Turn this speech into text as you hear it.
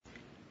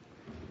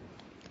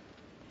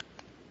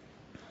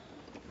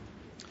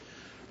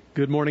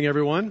Good morning,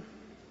 everyone.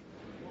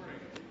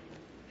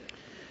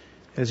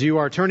 As you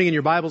are turning in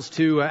your Bibles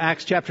to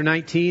Acts chapter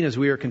 19, as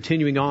we are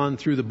continuing on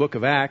through the book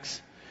of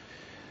Acts,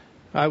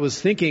 I was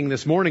thinking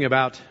this morning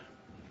about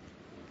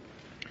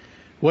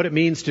what it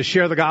means to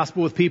share the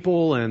gospel with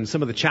people and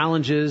some of the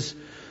challenges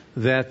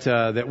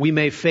that we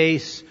may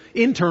face,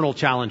 internal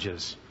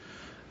challenges.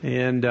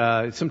 And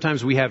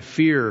sometimes we have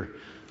fear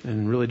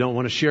and really don't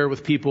want to share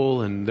with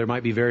people, and there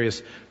might be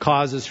various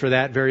causes for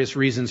that, various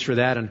reasons for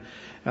that. And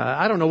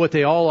I don't know what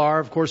they all are.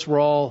 Of course, we're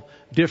all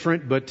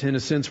different, but in a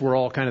sense, we're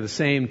all kind of the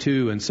same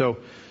too. And so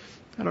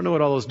I don't know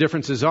what all those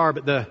differences are,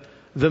 but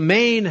the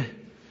main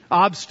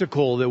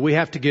obstacle that we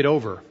have to get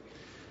over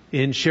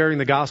in sharing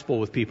the gospel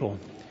with people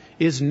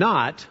is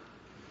not,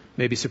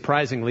 maybe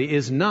surprisingly,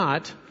 is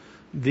not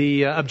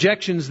the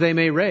objections they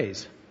may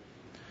raise.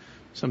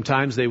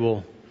 Sometimes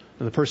the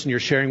person you're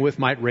sharing with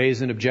might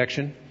raise an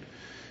objection,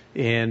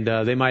 and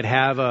they might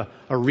have a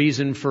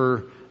reason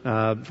for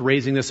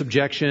raising this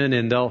objection,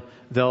 and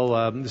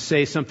they'll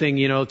say something,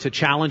 to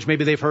challenge.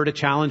 Maybe they've heard a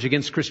challenge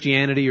against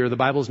Christianity, or the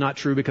Bible's not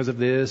true because of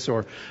this,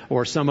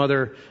 or some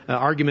other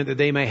argument that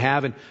they may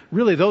have. And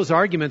really, those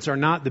arguments are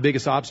not the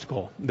biggest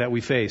obstacle that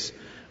we face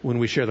when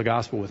we share the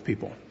gospel with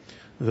people.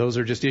 Those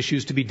are just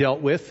issues to be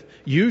dealt with.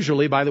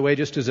 Usually, by the way,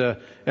 just as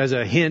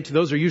a hint,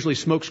 those are usually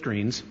smoke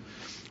screens.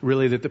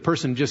 Really, that the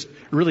person just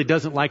really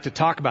doesn't like to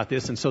talk about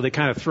this, and so they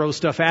kind of throw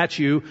stuff at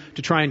you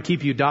to try and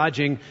keep you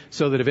dodging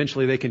so that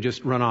eventually they can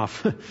just run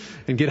off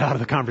and get out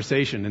of the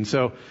conversation. And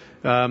so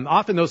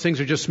often those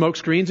things are just smoke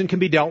screens and can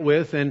be dealt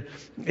with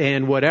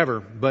and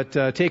whatever. But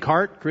take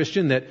heart,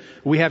 Christian, that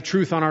we have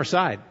truth on our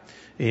side.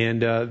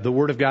 And the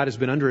Word of God has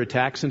been under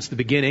attack since the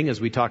beginning,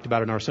 as we talked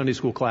about in our Sunday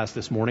school class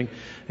this morning,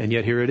 and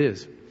yet here it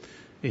is.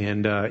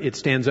 And it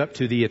stands up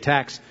to the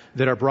attacks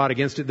that are brought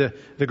against it.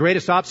 The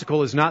greatest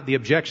obstacle is not the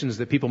objections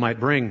that people might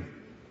bring.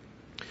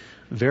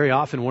 Very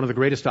often, one of the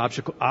greatest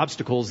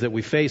obstacles that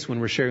we face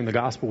when we're sharing the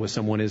gospel with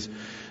someone is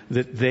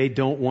that they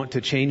don't want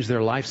to change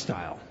their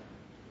lifestyle.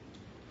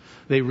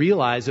 They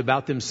realize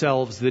about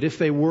themselves that if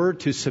they were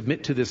to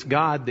submit to this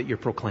God that you're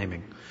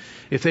proclaiming,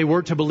 if they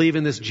were to believe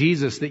in this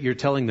Jesus that you're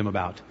telling them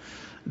about,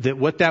 that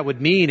what that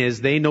would mean is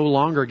they no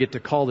longer get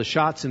to call the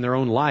shots in their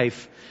own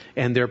life,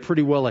 and they're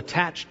pretty well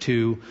attached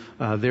to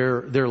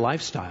their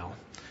lifestyle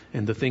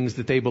and the things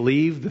that they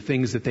believe, the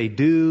things that they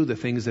do, the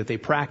things that they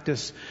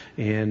practice.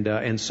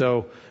 And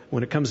so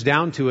when it comes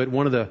down to it,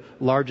 one of the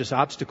largest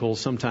obstacles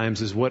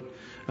sometimes is what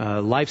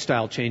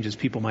lifestyle changes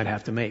people might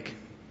have to make.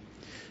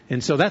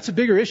 And so that's a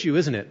bigger issue,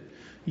 isn't it?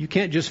 You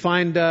can't just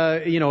find,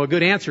 a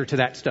good answer to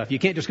that stuff. You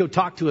can't just go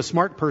talk to a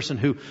smart person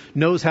who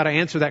knows how to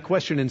answer that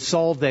question and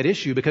solve that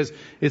issue, because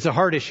it's a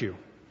hard issue,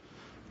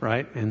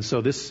 right? And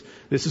so this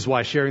is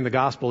why sharing the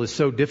gospel is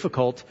so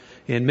difficult,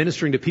 and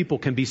ministering to people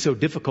can be so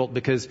difficult,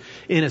 because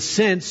in a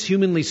sense,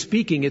 humanly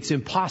speaking, it's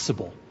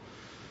impossible,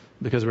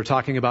 because we're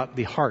talking about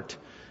the heart.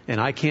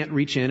 And I can't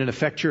reach in and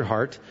affect your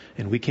heart,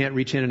 and we can't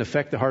reach in and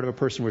affect the heart of a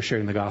person we're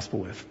sharing the gospel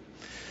with.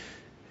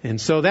 And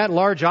so that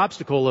large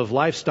obstacle of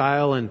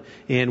lifestyle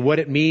and what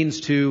it means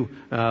to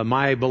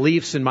my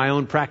beliefs and my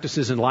own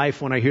practices in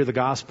life when I hear the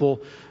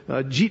gospel,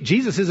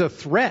 Jesus is a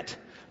threat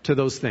to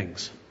those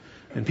things.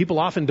 And people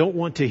often don't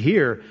want to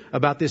hear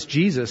about this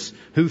Jesus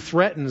who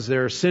threatens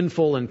their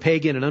sinful and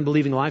pagan and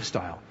unbelieving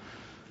lifestyle.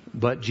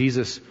 But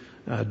Jesus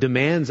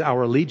demands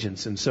our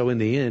allegiance. And so in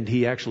the end,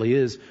 he actually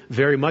is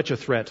very much a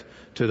threat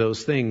to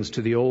those things,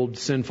 to the old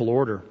sinful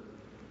order.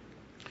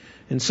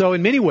 And so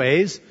in many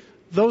ways,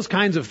 those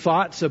kinds of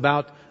thoughts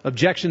about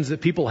objections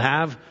that people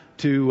have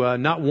to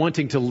not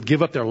wanting to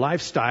give up their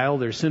lifestyle,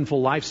 their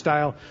sinful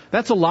lifestyle,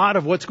 that's a lot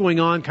of what's going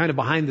on kind of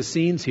behind the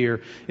scenes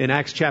here in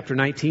Acts chapter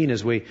 19.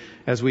 As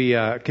we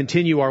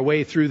continue our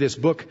way through this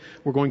book,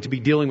 we're going to be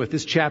dealing with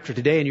this chapter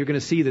today, and you're going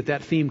to see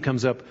that theme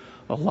comes up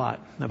a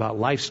lot, about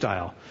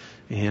lifestyle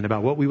and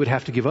about what we would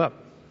have to give up,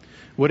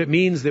 what it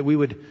means that we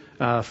would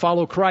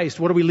follow Christ.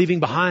 What are we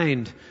leaving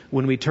behind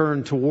when we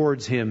turn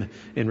towards Him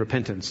in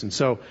repentance? And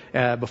so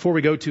before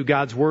we go to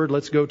God's Word,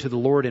 let's go to the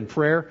Lord in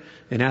prayer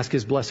and ask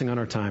His blessing on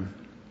our time.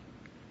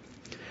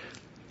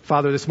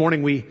 Father, this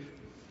morning we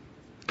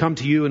come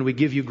to You and we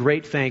give You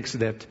great thanks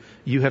that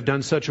You have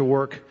done such a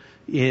work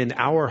in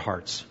our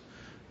hearts,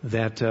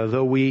 that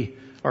though we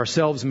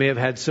ourselves may have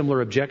had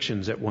similar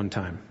objections at one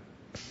time,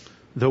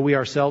 though we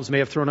ourselves may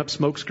have thrown up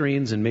smoke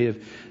screens and may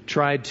have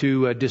tried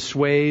to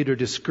dissuade or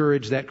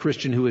discourage that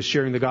Christian who is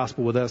sharing the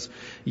gospel with us,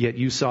 yet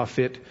You saw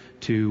fit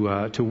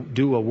to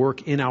do a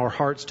work in our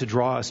hearts to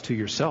draw us to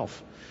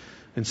Yourself.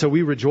 And so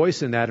we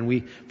rejoice in that, and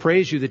we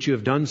praise You that You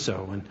have done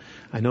so. And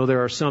I know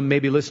there are some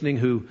maybe listening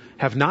who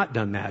have not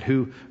done that,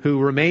 who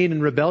remain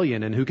in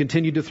rebellion and who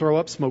continue to throw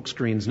up smoke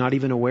screens, not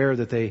even aware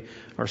that they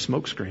are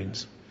smoke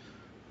screens.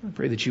 I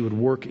pray that You would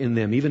work in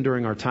them. Even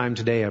during our time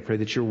today, I pray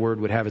that Your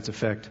word would have its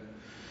effect.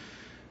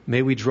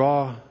 May You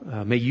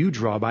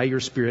draw by Your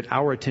Spirit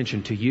our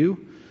attention to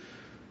You,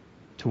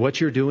 to what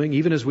you're doing,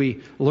 even as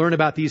we learn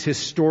about these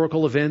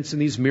historical events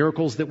and these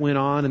miracles that went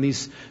on and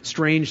these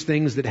strange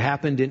things that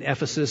happened in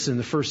Ephesus in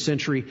the first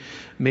century.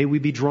 May we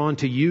be drawn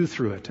to you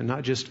through it and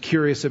not just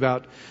curious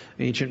about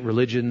ancient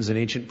religions and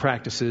ancient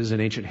practices and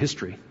ancient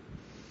history.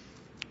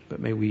 But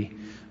may we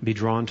be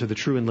drawn to the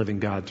true and living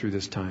God through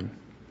this time.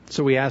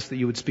 So we ask that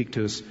you would speak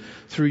to us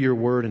through your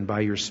word and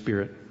by your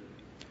Spirit.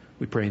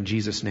 We pray in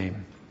Jesus'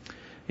 name.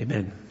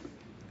 Amen.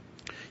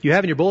 You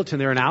have in your bulletin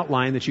there an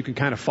outline that you can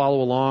kind of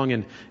follow along,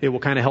 and it will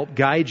kind of help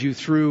guide you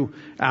through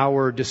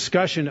our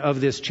discussion of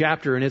this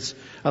chapter. And it's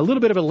a little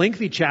bit of a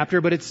lengthy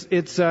chapter, but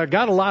it's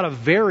got a lot of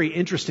very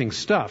interesting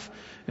stuff.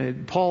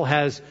 Paul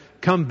has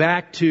come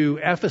back to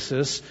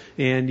Ephesus,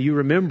 and you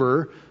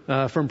remember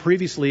from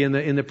previously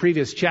in the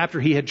previous chapter,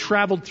 he had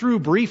traveled through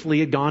briefly,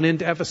 had gone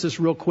into Ephesus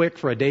real quick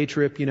for a day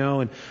trip,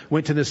 and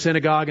went to the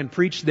synagogue and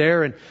preached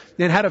there, and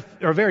then had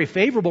a very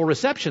favorable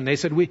reception. They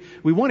said, we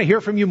want to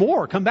hear from you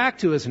more. Come back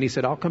to us. And he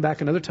said, I'll come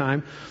back another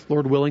time,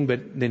 Lord willing.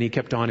 But then he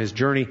kept on his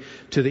journey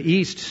to the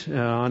east,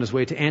 on his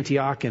way to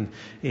Antioch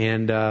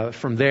and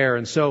from there.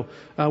 And so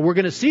we're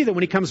going to see that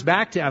when he comes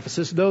back to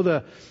Ephesus, though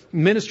the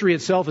ministry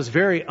itself is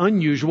very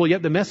unusual,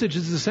 yet the message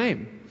is the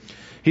same.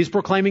 He's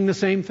proclaiming the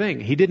same thing.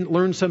 He didn't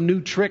learn some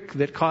new trick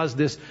that caused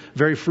this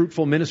very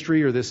fruitful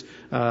ministry or this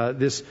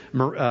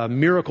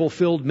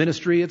miracle-filled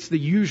ministry. It's the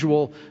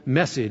usual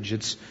message.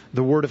 It's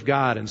the Word of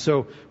God. And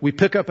so we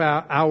pick up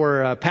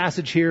our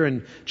passage here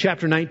in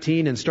chapter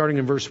 19 and starting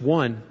in verse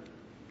 1.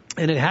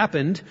 And it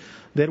happened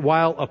that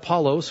while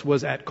Apollos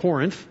was at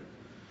Corinth,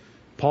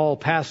 Paul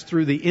passed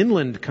through the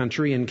inland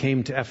country and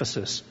came to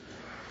Ephesus.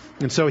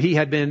 And so he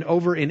had been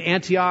over in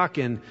Antioch,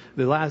 and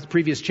the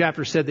previous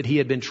chapter said that he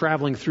had been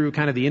traveling through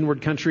kind of the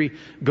inward country,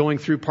 going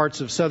through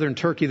parts of southern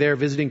Turkey there,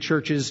 visiting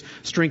churches,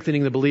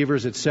 strengthening the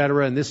believers,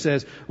 etc. And this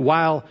says,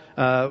 while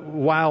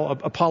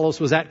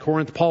Apollos was at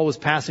Corinth, Paul was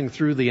passing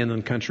through the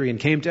inland country and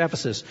came to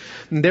Ephesus.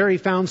 And there he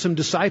found some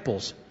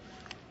disciples.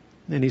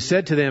 And he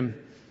said to them,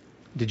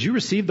 "Did you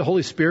receive the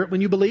Holy Spirit when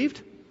you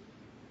believed?"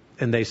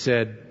 And they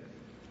said,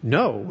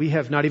 "No, we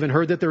have not even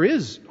heard that there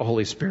is a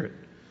Holy Spirit."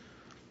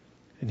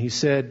 And he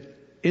said,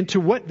 "Into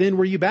what then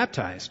were you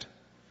baptized?"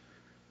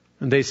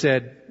 And they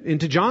said,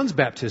 "Into John's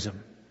baptism."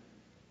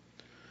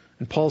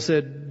 And Paul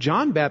said,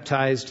 "John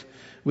baptized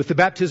with the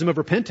baptism of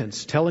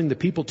repentance, telling the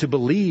people to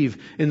believe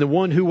in the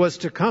one who was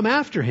to come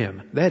after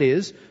him, that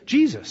is,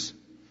 Jesus."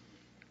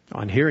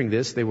 On hearing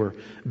this, they were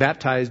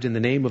baptized in the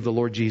name of the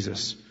Lord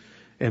Jesus.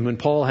 And when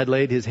Paul had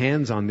laid his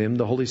hands on them,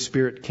 the Holy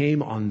Spirit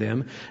came on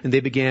them, and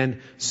they began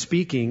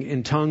speaking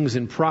in tongues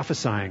and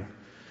prophesying.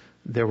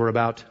 There were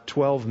about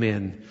 12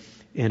 men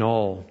in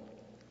all.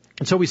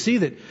 And so we see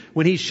that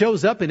when he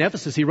shows up in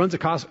Ephesus, he runs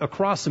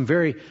across some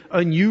very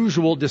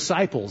unusual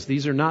disciples.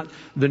 These are not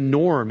the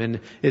norm. And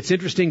it's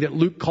interesting that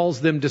Luke calls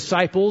them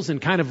disciples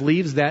and kind of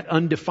leaves that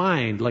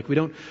undefined. Like we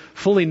don't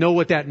fully know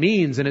what that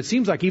means. And it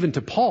seems like even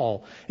to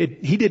Paul,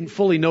 he didn't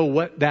fully know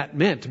what that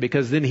meant,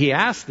 because then he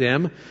asked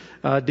them,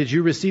 "Did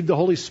you receive the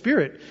Holy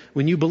Spirit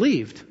when you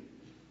believed?"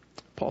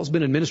 Paul's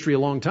been in ministry a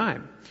long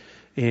time.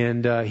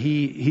 And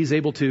he's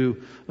able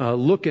to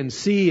look and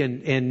see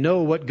and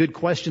know what good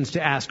questions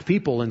to ask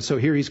people. And so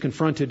here he's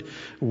confronted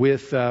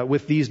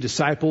with these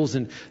disciples,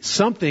 and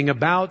something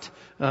about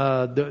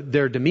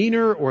their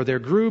demeanor or their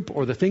group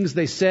or the things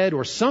they said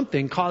or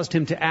something caused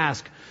him to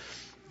ask,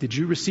 "Did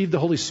you receive the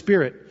Holy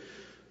Spirit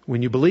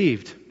when you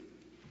believed?"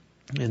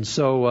 And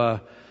so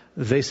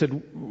they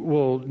said,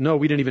 "Well, no,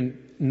 we didn't even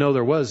know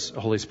there was a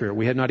Holy Spirit.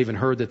 We had not even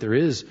heard that there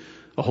is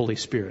a Holy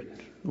Spirit,"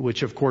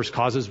 which of course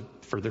causes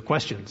further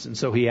questions. And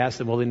so he asked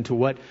them, "Well, into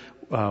what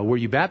were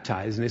you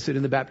baptized?" And they said,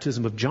 "In the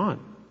baptism of John."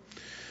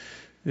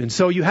 And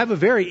so you have a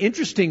very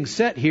interesting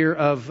set here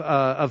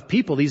of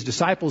people, these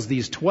disciples,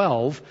 these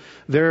 12.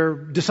 They're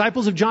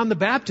disciples of John the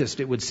Baptist,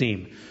 it would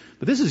seem.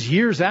 But this is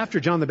years after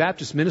John the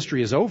Baptist's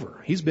ministry is over.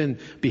 He's been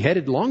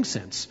beheaded long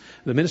since.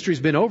 The ministry's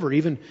been over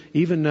even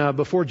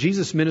before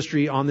Jesus'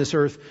 ministry on this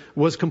earth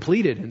was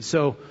completed. And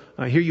so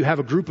here you have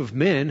a group of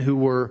men who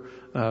were,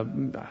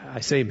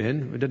 I say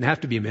men, it doesn't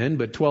have to be men,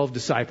 but 12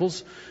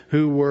 disciples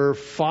who were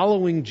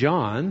following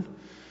John.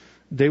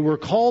 They were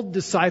called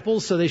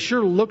disciples, so they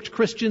sure looked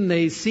Christian.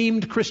 They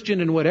seemed Christian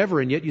and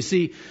whatever. And yet you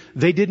see,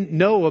 they didn't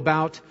know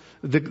about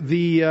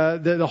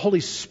the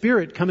Holy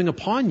Spirit coming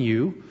upon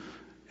you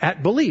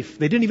at belief.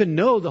 They didn't even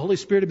know the Holy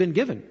Spirit had been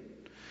given.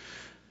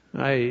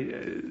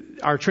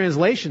 Our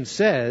translation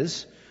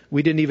says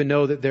we didn't even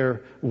know that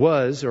there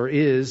was or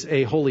is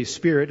a Holy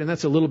Spirit. And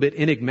that's a little bit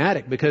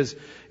enigmatic, because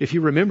if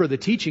you remember the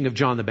teaching of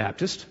John the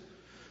Baptist,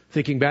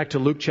 thinking back to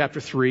Luke chapter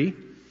 3,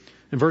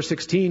 in verse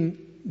 16,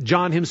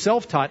 John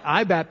himself taught,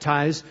 "I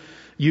baptize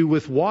you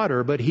with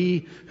water, but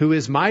he who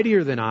is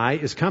mightier than I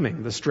is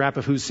coming, the strap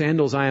of whose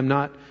sandals I am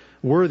not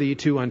worthy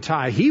to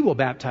untie. He will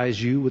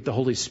baptize you with the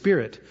Holy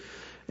Spirit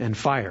and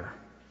fire."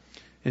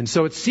 And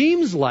so it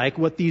seems like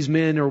what these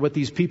men or what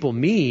these people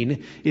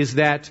mean is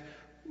that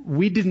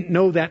we didn't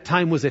know that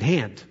time was at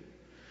hand.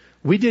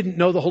 We didn't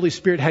know the Holy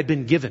Spirit had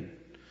been given.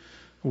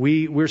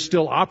 We're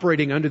still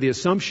operating under the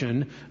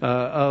assumption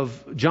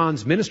of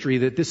John's ministry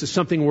that this is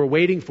something we're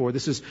waiting for.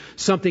 This is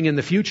something in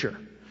the future.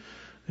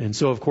 And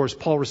so, of course,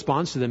 Paul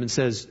responds to them and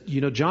says,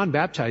 John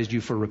baptized you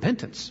for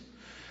repentance,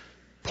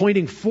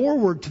 pointing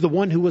forward to the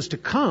one who was to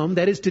come,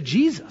 that is to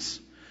Jesus.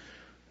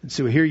 And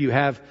so here you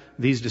have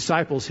these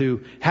disciples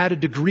who had a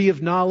degree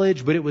of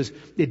knowledge, but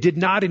it did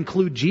not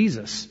include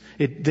Jesus.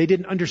 They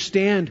didn't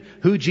understand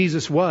who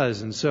Jesus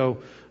was. And so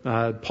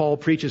Paul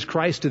preaches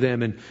Christ to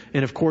them,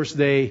 and of course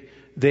they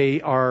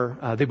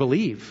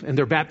believe, and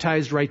they're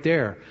baptized right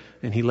there.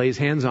 And he lays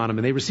hands on them,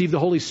 and they receive the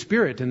Holy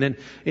Spirit.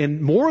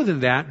 And more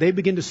than that, they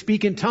begin to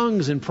speak in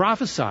tongues and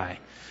prophesy.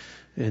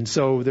 And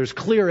so there's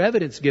clear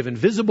evidence given,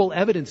 visible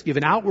evidence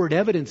given, outward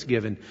evidence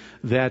given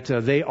that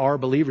they are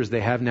believers.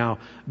 They have now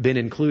been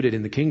included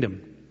in the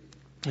kingdom.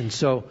 And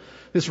so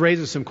this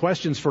raises some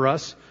questions for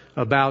us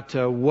about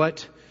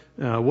what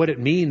it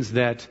means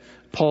that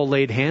Paul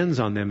laid hands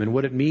on them, and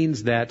what it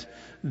means that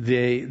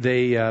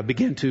they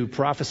began to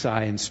prophesy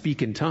and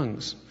speak in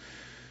tongues.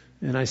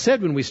 And I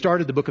said when we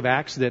started the book of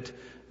Acts that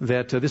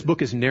this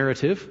book is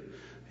narrative,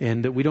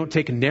 and that we don't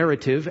take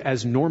narrative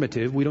as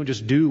normative. We don't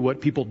just do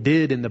what people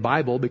did in the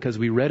Bible because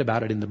we read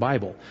about it in the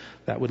Bible.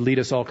 That would lead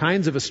us all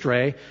kinds of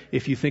astray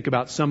if you think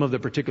about some of the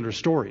particular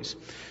stories.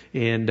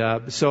 And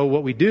so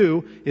what we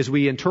do is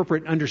we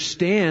interpret,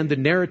 understand the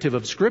narrative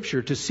of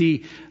Scripture to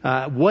see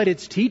what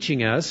it's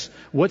teaching us,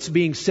 what's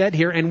being said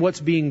here, and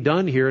what's being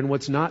done here, and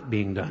what's not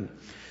being done.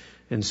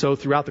 And so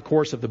throughout the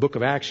course of the book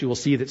of Acts, you will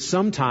see that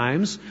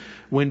sometimes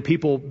when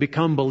people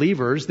become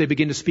believers, they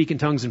begin to speak in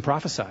tongues and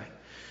prophesy.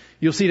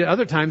 You'll see that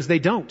other times they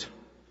don't.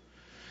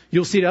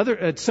 You'll see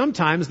that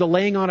sometimes the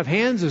laying on of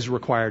hands is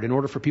required in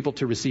order for people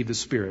to receive the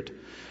Spirit.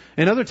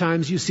 And other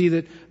times you see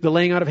that the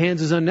laying on of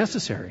hands is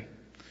unnecessary.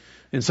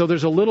 And so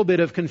there's a little bit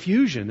of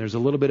confusion. There's a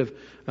little bit of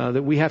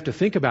that we have to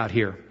think about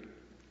here.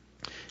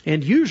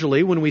 And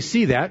usually when we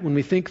see that, when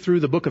we think through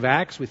the book of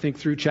Acts, we think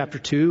through chapter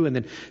 2 and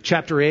then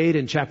chapter 8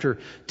 and chapter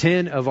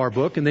 10 of our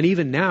book, and then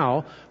even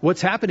now,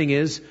 what's happening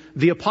is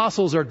the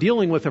apostles are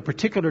dealing with a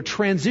particular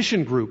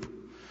transition group.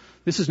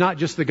 This is not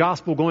just the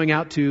gospel going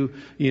out to,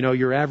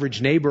 your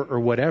average neighbor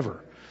or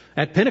whatever.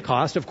 At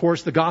Pentecost, of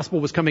course, the gospel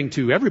was coming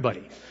to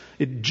everybody.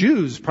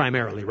 Jews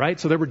primarily, right?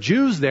 So there were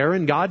Jews there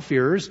and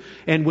God-fearers,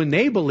 and when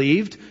they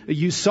believed,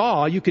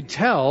 you could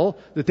tell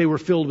that they were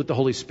filled with the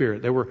Holy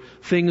Spirit. There were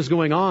things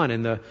going on,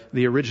 and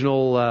the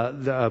original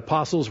the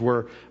apostles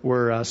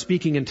were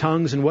speaking in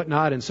tongues and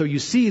whatnot, and so you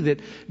see that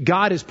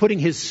God is putting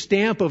His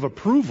stamp of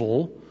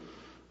approval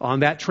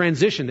on that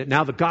transition, that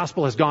now the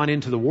gospel has gone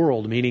into the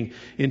world, meaning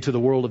into the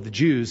world of the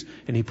Jews,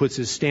 and He puts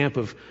His stamp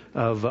of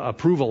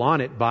approval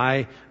on it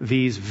by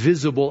these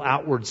visible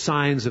outward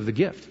signs of the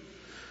gift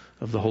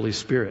of the Holy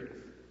Spirit.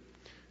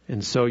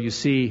 And so you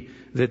see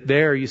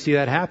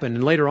that happen.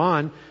 And later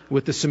on,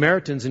 with the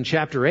Samaritans in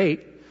chapter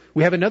 8,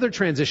 we have another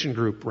transition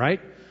group, right?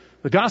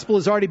 The gospel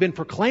has already been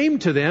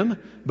proclaimed to them,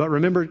 but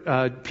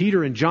remember,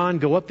 Peter and John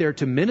go up there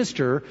to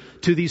minister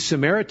to these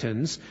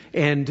Samaritans,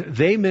 and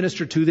they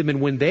minister to them, and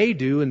when they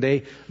do, and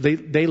they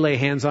lay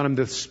hands on them,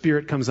 the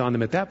Spirit comes on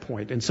them at that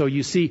point. And so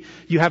you see,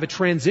 you have a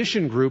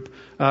transition group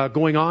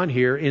going on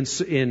here in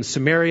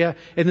Samaria,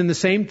 and then the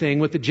same thing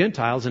with the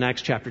Gentiles in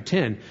Acts chapter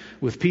 10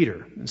 with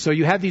Peter. And so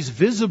you have these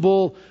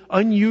visible,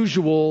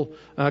 unusual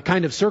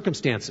kind of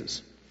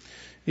circumstances.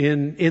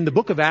 In the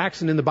book of Acts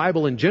and in the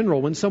Bible in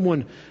general, when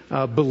someone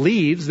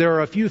believes, there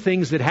are a few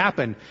things that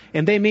happen,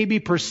 and they may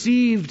be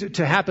perceived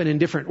to happen in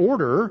different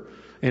order,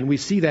 and we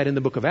see that in the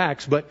book of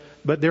Acts. But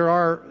there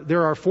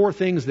are four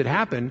things that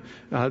happen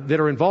that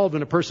are involved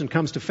when a person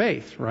comes to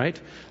faith. Right?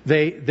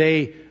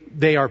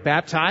 They are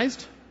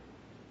baptized,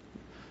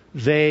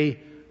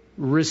 they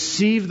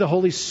receive the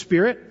Holy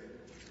Spirit,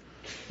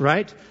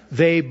 right?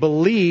 They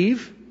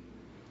believe,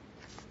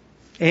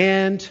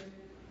 and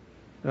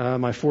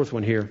my fourth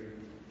one here.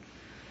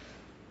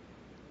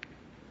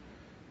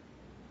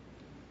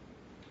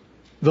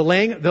 The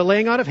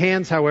laying on of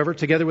hands, however,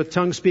 together with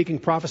tongue-speaking,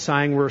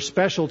 prophesying, were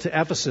special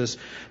to Ephesus.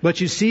 But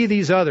you see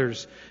these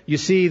others. You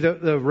see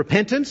the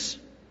repentance.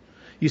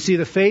 You see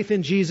the faith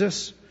in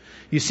Jesus.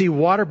 You see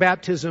water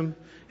baptism.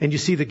 And you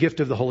see the gift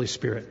of the Holy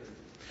Spirit.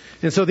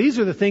 And so these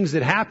are the things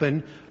that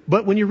happen.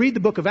 But when you read the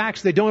book of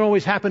Acts, they don't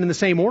always happen in the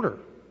same order.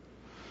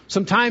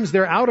 Sometimes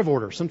they're out of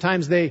order.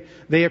 Sometimes they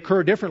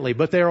occur differently.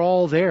 But they're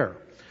all there.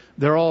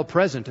 They're all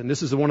present, and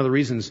this is one of the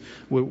reasons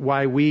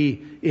why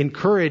we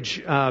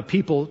encourage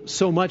people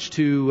so much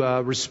to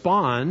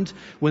respond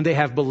when they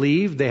have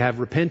believed, they have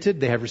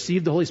repented, they have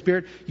received the Holy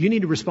Spirit. You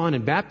need to respond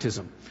in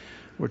baptism.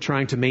 We're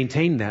trying to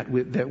maintain that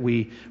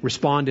we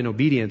respond in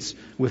obedience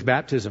with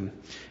baptism.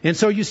 And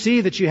so you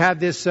see that you have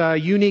this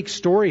unique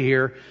story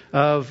here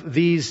of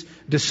these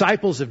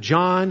disciples of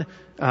John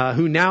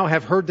who now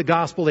have heard the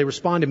gospel. They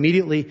respond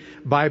immediately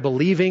by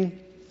believing,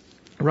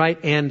 right?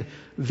 And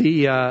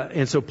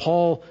so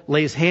Paul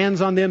lays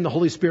hands on them. The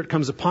Holy Spirit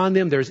comes upon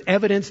them. There's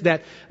evidence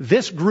that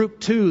this group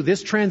too,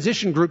 this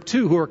transition group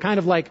too, who are kind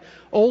of like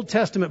Old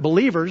Testament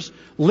believers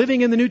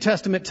living in the New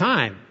Testament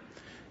time.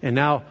 And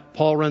now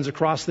Paul runs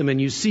across them, and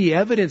you see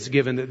evidence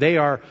given that they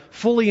are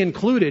fully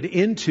included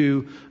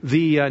into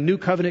the new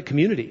covenant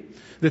community.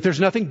 That there's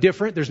nothing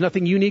different, there's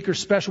nothing unique or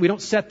special. We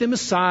don't set them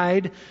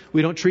aside.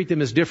 We don't treat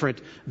them as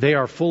different. They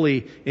are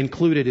fully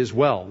included as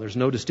well. There's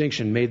no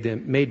distinction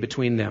made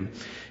between them.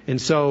 And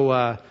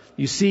so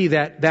you see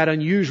that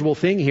unusual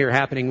thing here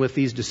happening with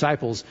these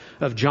disciples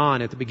of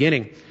John at the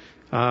beginning.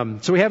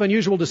 So we have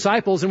unusual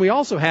disciples, and we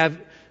also have,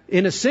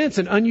 in a sense,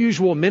 an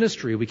unusual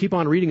ministry. We keep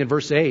on reading in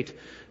verse 8.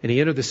 And he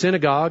entered the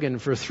synagogue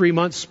and for 3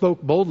 months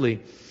spoke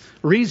boldly,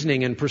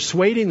 reasoning and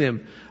persuading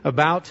them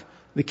about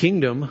the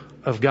kingdom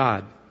of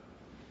God.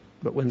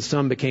 But when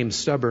some became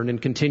stubborn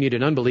and continued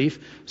in unbelief,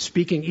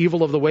 speaking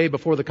evil of the way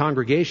before the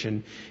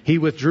congregation, he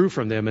withdrew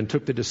from them and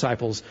took the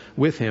disciples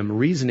with him,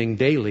 reasoning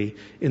daily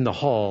in the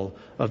hall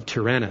of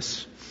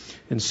Tyrannus.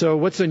 And so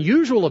what's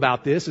unusual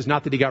about this is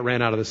not that he got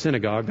ran out of the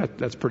synagogue.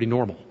 That's pretty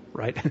normal,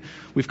 right?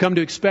 We've come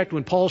to expect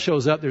when Paul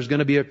shows up, there's going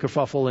to be a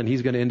kerfuffle and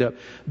he's going to end up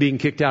being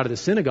kicked out of the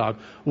synagogue.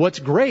 What's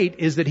great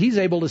is that he's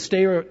able to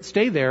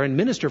stay there and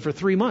minister for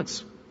 3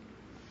 months.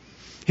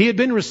 He had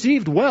been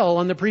received well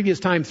on the previous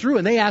time through,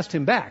 and they asked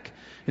him back.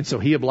 And so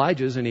he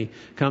obliges, and he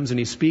comes and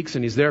he speaks,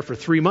 and he's there for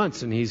 3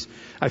 months. And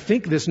I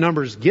think this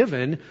number's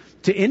given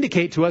to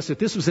indicate to us that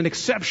this was an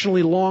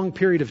exceptionally long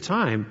period of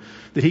time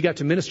that he got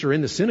to minister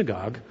in the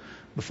synagogue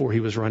before he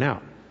was run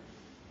out.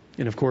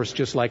 And of course,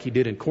 just like he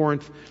did in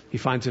Corinth, he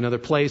finds another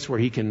place where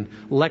he can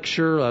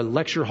lecture, a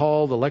lecture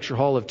hall, the lecture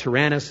hall of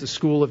Tyrannus, the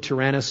school of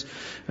Tyrannus.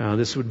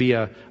 This would be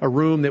a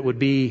room that would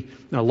be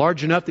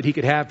large enough that he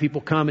could have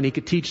people come and he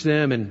could teach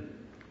them and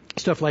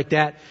stuff like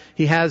that.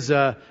 He has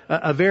a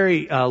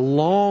very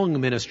long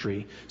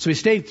ministry. So he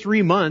stayed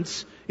 3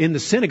 months in the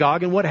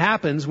synagogue. And what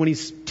happens when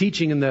he's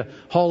teaching in the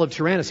hall of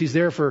Tyrannus? He's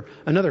there for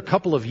another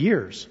couple of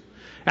years.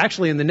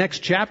 Actually, in the next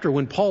chapter,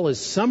 when Paul is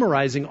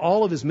summarizing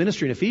all of his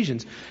ministry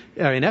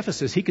in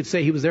Ephesus, he could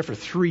say he was there for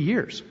 3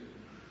 years.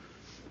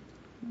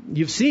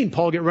 You've seen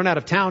Paul get run out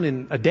of town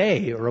in a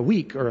day or a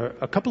week or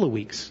a couple of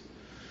weeks.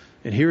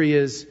 And here he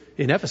is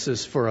in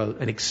Ephesus for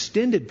an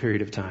extended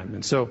period of time.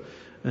 And so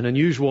an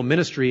unusual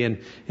ministry.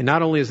 And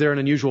not only is there an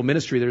unusual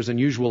ministry, there's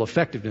unusual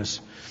effectiveness.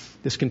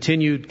 This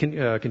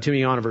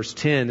continuing on in verse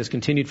 10, this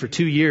continued for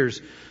 2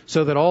 years,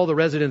 so that all the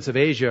residents of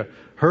Asia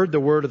heard the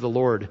word of the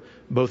Lord,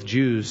 both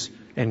Jews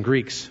and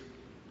Greeks.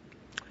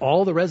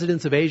 All the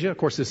residents of Asia, of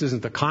course this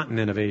isn't the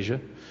continent of Asia.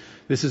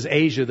 This is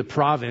Asia, the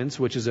province,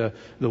 which is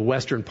the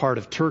western part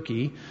of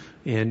Turkey.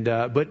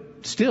 But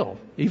still,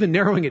 even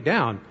narrowing it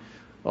down,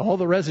 all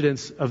the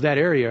residents of that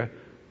area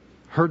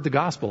heard the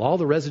gospel. All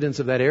the residents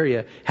of that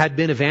area had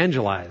been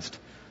evangelized.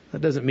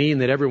 That doesn't mean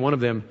that every one of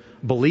them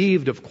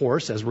believed, of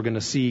course, as we're going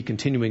to see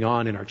continuing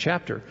on in our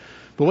chapter.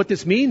 But what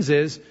this means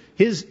is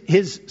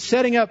his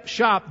setting up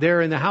shop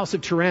there in the house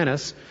of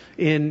Tyrannus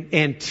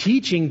and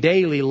teaching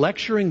daily,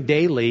 lecturing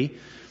daily,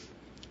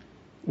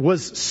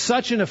 was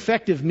such an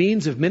effective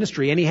means of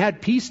ministry. And he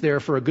had peace there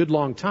for a good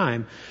long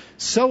time.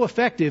 So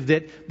effective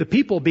that the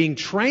people being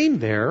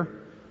trained there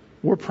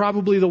were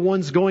probably the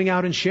ones going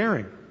out and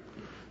sharing.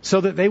 So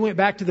that they went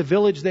back to the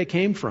village they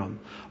came from.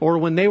 Or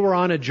when they were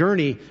on a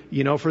journey,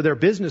 for their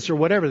business or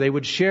whatever, they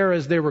would share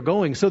as they were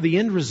going. So the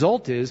end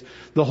result is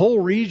the whole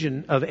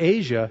region of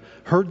Asia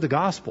heard the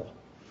gospel.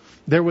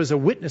 There was a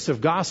witness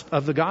of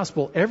the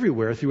gospel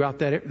everywhere throughout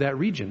that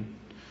region.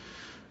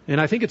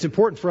 And I think it's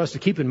important for us to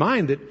keep in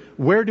mind that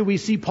where do we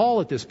see Paul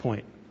at this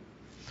point?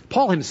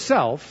 Paul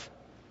himself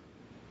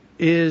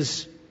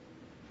is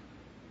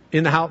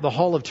in the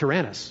hall of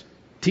Tyrannus,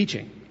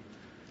 teaching.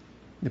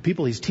 The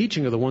people he's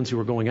teaching are the ones who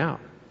are going out.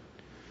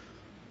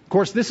 Of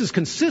course, this is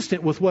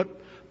consistent with what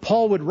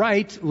Paul would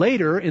write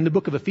later in the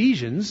book of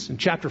Ephesians, in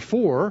chapter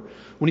 4,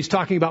 when he's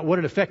talking about what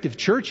an effective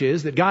church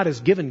is, that God has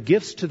given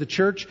gifts to the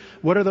church.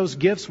 What are those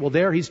gifts? Well,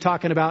 there he's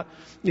talking about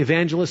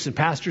evangelists and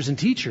pastors and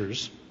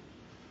teachers,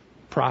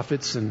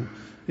 prophets and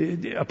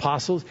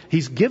apostles.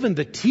 He's given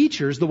the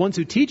teachers, the ones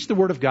who teach the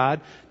Word of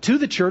God, to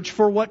the church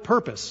for what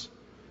purpose?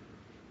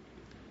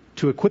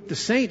 To equip the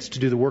saints to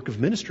do the work of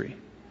ministry.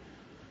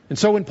 And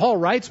so when Paul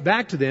writes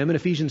back to them in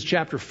Ephesians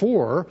chapter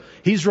 4,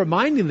 he's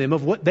reminding them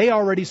of what they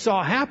already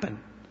saw happen.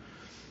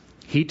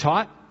 He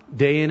taught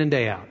day in and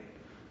day out,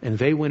 and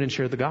they went and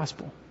shared the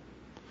gospel.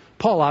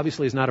 Paul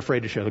obviously is not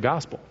afraid to share the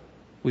gospel.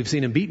 We've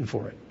seen him beaten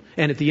for it.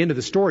 And at the end of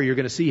the story, you're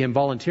going to see him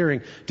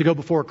volunteering to go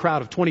before a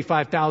crowd of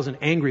 25,000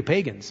 angry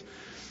pagans,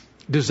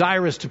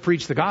 desirous to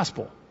preach the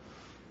gospel.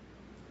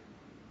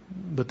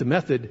 But the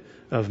method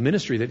of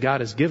ministry that God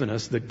has given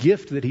us, the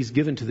gift that He's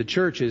given to the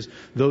church, is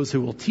those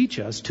who will teach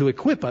us, to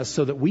equip us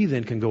so that we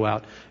then can go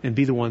out and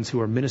be the ones who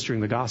are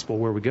ministering the gospel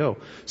where we go.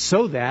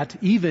 So that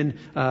even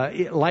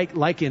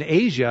like in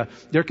Asia,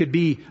 there could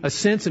be a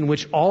sense in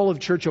which all of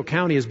Churchill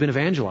County has been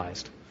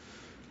evangelized.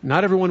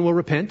 Not everyone will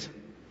repent,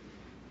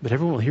 but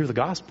everyone will hear the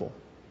gospel.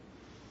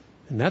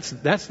 And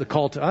that's the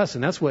call to us,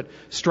 and that's what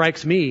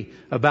strikes me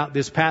about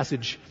this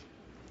passage,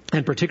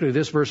 and particularly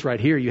this verse right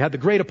here. You had the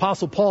great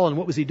apostle Paul, and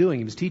what was he doing?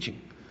 He was teaching.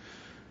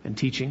 And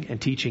teaching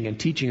and teaching and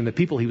teaching. And the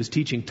people he was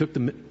teaching took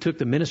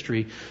the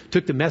ministry,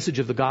 took the message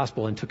of the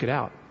gospel and took it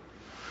out.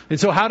 And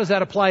so how does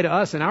that apply to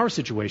us in our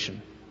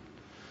situation?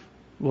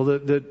 Well,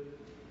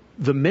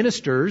 the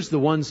ministers, the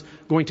ones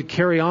going to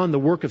carry on the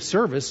work of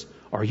service,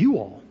 are you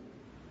all.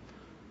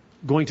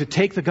 Going to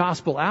take the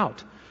gospel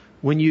out.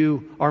 When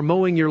you are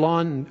mowing your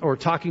lawn or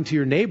talking to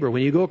your neighbor,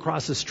 when you go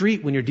across the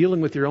street, when you're dealing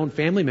with your own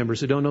family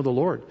members who don't know the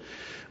Lord,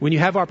 when you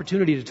have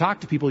opportunity to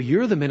talk to people,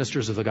 you're the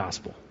ministers of the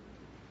gospel.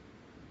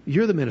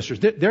 You're the ministers.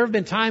 There have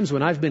been times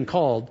when I've been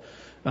called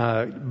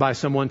by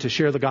someone to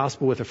share the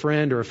gospel with a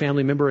friend or a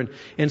family member,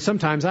 and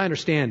sometimes I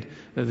understand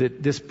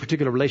that this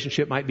particular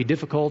relationship might be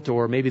difficult,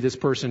 or maybe this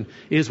person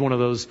is one of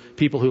those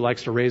people who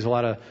likes to raise a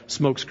lot of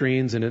smoke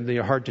screens and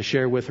they're hard to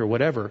share with or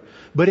whatever.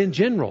 But in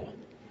general,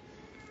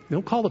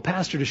 don't call the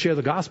pastor to share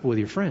the gospel with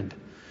your friend.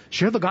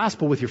 Share the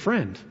gospel with your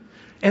friend.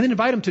 And then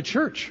invite them to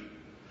church.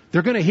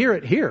 They're going to hear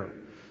it here.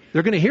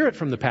 They're going to hear it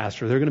from the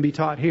pastor. They're going to be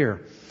taught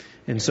here.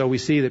 And so we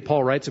see that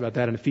Paul writes about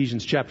that in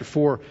Ephesians chapter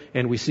 4,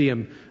 and we see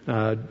him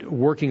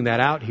working that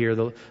out here,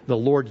 the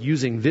Lord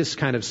using this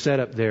kind of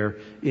setup there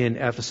in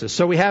Ephesus.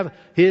 So we have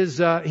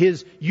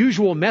his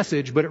usual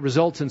message, but it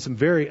results in some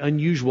very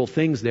unusual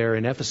things there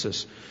in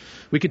Ephesus.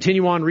 We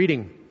continue on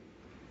reading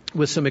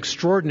with some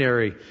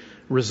extraordinary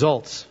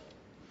results.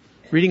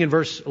 Reading in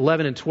verse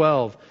 11 and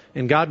 12,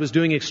 and God was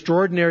doing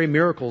extraordinary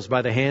miracles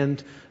by the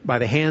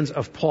hands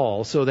of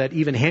Paul, so that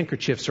even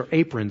handkerchiefs or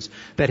aprons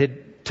that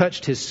had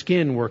touched his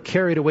skin were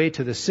carried away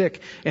to the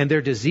sick, and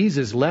their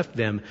diseases left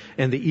them,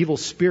 and the evil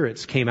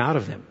spirits came out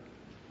of them.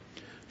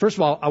 First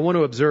of all, I want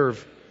to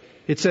observe,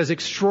 it says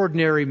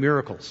extraordinary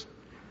miracles.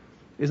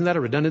 Isn't that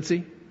a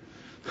redundancy?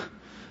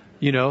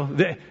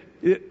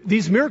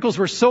 These miracles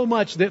were so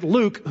much that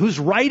Luke, who's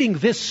writing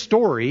this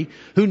story,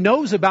 who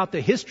knows about the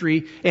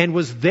history and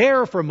was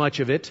there for much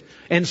of it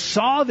and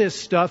saw this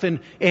stuff and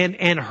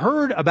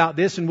heard about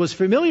this and was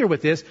familiar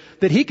with this,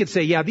 that he could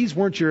say, yeah, these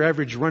weren't your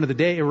average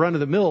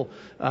run-of-the-mill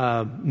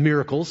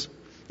miracles,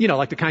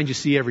 like the kind you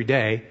see every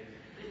day,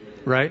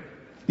 right?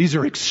 These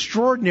are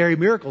extraordinary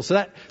miracles.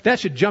 So that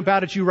should jump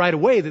out at you right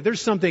away, that there's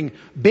something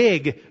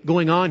big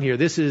going on here.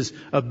 This is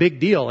a big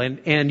deal.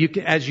 And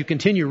as you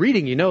continue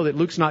reading, you know that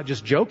Luke's not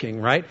just joking,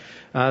 right?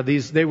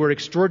 They were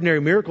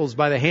extraordinary miracles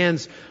by the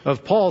hands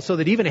of Paul, so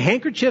that even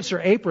handkerchiefs or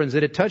aprons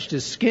that had touched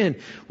his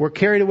skin were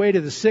carried away to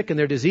the sick, and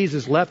their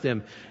diseases left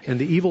them, and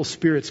the evil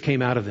spirits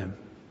came out of them.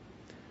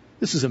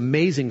 This is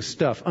amazing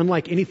stuff,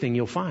 unlike anything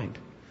you'll find.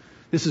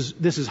 This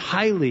is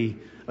highly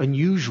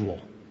unusual.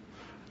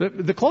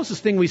 The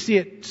closest thing we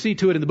see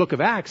to it in the book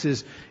of Acts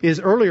is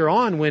earlier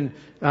on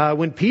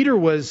when Peter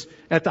was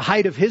at the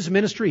height of his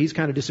ministry. He's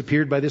kind of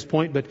disappeared by this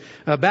point, but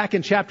back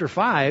in chapter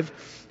 5,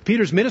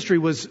 Peter's ministry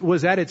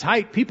was at its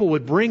height. People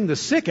would bring the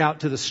sick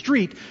out to the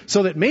street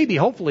so that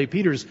hopefully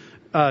Peter's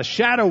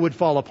shadow would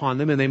fall upon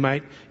them and they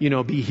might,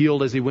 be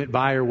healed as he went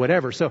by or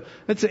whatever. So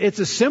it's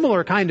a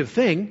similar kind of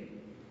thing.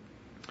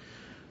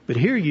 But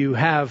here you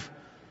have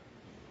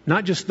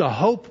not just the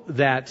hope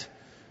that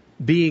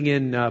being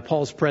in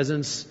Paul's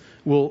presence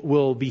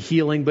will be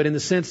healing, but in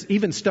the sense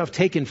even stuff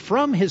taken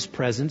from his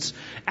presence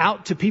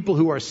out to people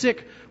who are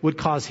sick would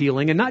cause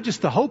healing. And not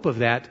just the hope of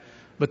that,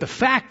 but the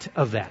fact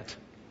of that.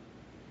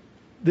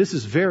 This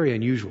is very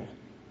unusual.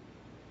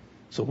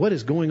 So what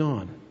is going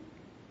on?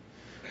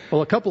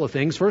 Well, a couple of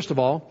things. First of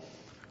all,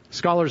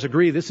 scholars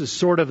agree this is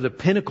sort of the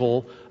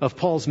pinnacle of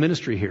Paul's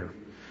ministry here.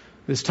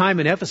 This time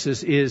in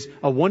Ephesus is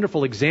a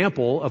wonderful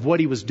example of what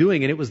he was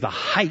doing, and it was the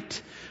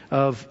height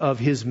of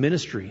his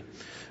ministry.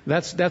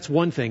 That's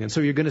one thing. And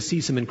so you're going to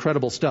see some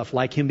incredible stuff,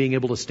 like him being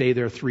able to stay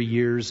there 3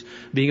 years,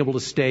 being able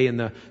to stay in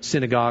the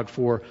synagogue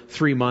for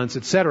 3 months,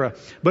 etc.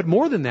 But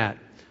more than that,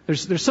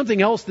 there's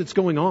something else that's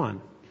going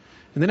on.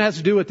 And that has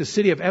to do with the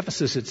city of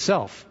Ephesus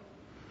itself.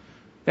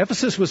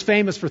 Ephesus was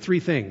famous for 3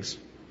 things.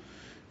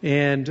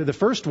 And the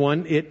first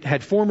one, it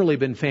had formerly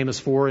been famous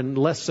for, and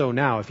less so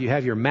now. If you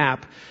have your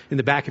map in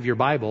the back of your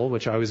Bible,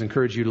 which I always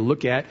encourage you to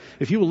look at,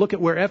 if you will look at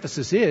where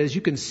Ephesus is,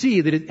 you can see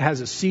that it has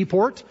a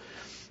seaport,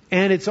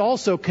 and it's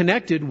also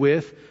connected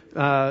with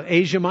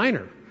Asia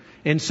Minor.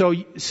 And so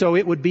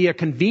it would be a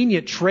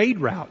convenient trade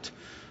route,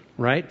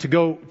 right? To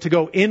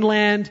go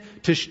inland,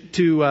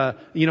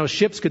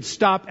 ships could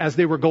stop as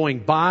they were going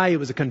by. It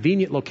was a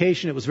convenient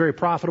location. It was very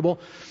profitable.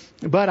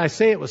 But I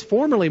say it was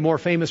formerly more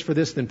famous for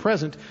this than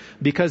present,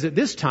 because at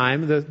this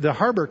time the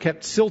harbor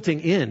kept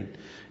silting in.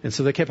 And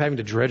so they kept having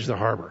to dredge the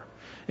harbor.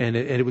 And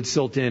it would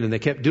silt in, and they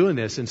kept doing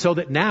this. And so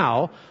that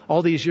now,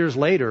 all these years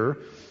later,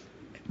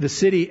 the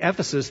city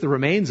Ephesus, the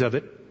remains of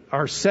it,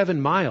 are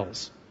 7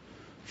 miles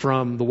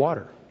from the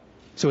water.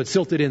 So it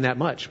silted in that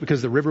much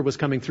because the river was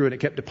coming through and it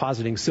kept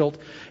depositing silt.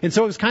 And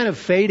so it was kind of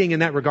fading in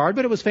that regard,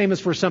 but it was famous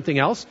for something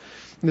else.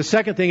 And the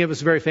second thing it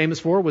was very famous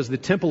for was the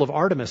temple of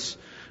Artemis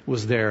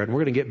was there. And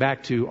we're going to get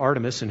back to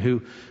Artemis and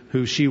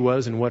who she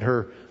was and what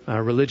her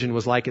religion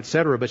was like,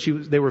 etc. But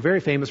they were very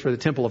famous for the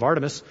temple of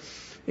Artemis.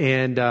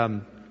 And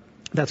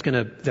that's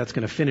going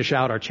to finish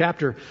out our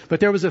chapter.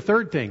 But there was a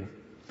third thing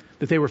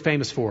that they were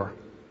famous for: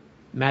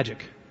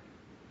 magic.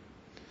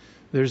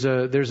 There's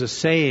a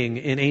saying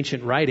in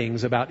ancient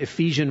writings about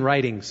Ephesian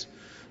writings.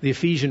 The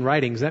Ephesian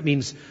writings, that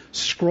means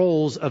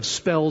scrolls of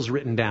spells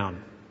written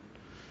down.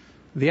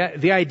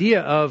 The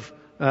idea of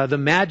the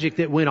magic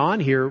that went on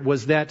here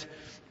was that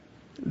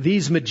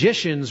these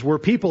magicians were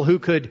people who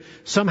could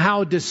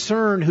somehow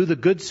discern who the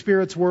good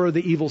spirits were or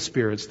the evil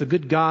spirits, the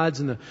good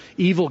gods and the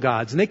evil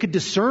gods. And they could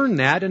discern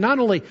that. And not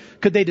only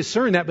could they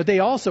discern that, but they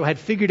also had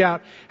figured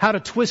out how to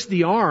twist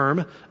the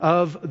arm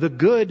of the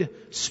good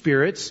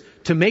spirits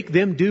to make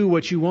them do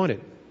what you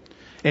wanted.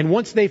 And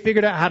once they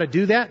figured out how to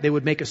do that, they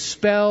would make a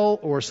spell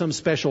or some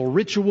special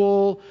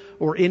ritual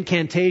or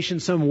incantation,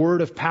 some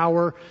word of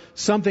power,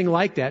 something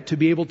like that, to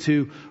be able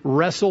to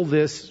wrestle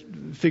this,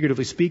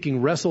 figuratively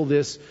speaking, wrestle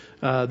this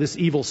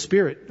evil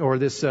spirit or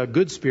this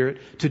good spirit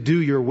to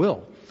do your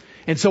will.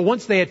 And so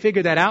once they had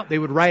figured that out, they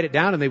would write it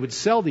down and they would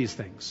sell these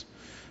things.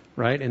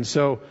 Right? And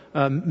so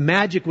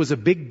magic was a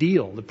big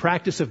deal. The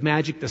practice of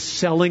magic, the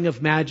selling of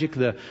magic,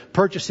 the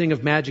purchasing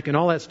of magic, and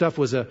all that stuff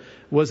was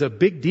a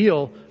big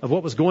deal of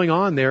what was going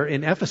on there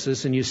in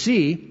Ephesus. And you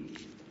see,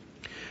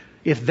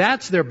 if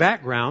that's their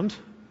background,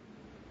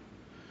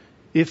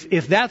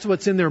 if that's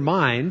what's in their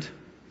mind,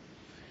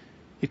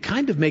 it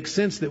kind of makes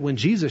sense that when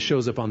Jesus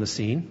shows up on the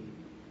scene,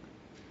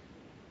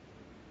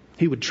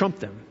 he would trump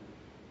them.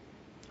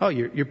 Oh,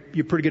 you're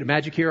pretty good at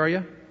magic here, are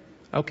you?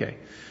 Okay.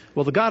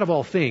 Well, the God of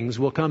all things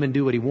will come and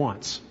do what he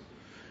wants.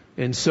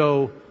 And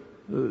so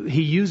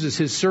he uses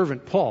his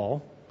servant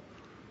Paul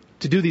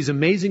to do these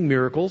amazing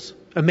miracles,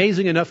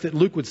 amazing enough that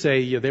Luke would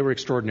say they were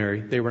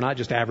extraordinary. They were not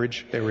just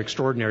average, they were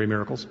extraordinary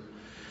miracles.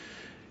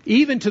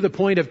 Even to the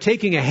point of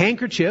taking a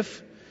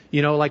handkerchief,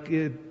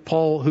 like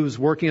Paul, who's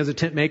working as a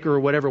tent maker or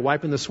whatever,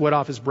 wiping the sweat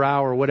off his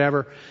brow or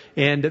whatever.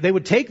 And they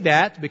would take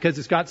that because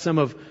it's got some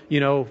of,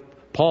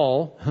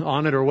 Paul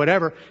on it or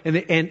whatever.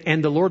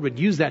 And the Lord would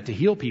use that to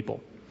heal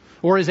people.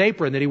 Or his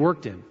apron that he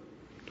worked in.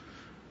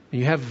 And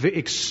you have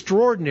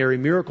extraordinary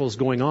miracles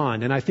going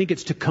on. And I think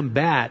it's to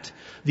combat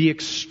the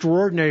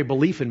extraordinary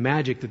belief in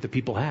magic that the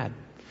people had.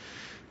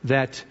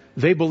 That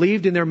they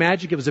believed in their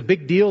magic. It was a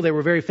big deal. They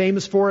were very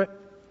famous for it.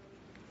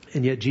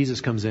 And yet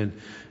Jesus comes in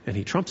and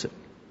he trumps it.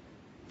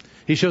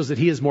 He shows that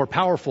he is more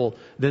powerful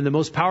than the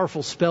most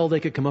powerful spell they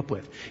could come up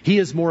with. He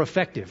is more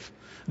effective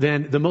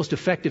than the most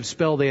effective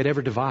spell they had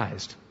ever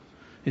devised.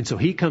 And so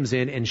he comes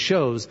in and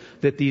shows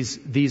that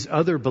these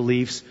other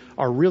beliefs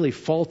are really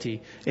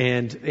faulty,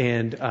 and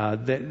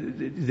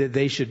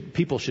that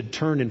people should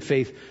turn in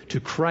faith to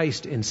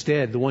Christ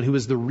instead, the one who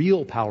is the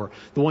real power,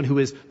 the one who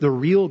is the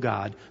real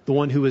God, the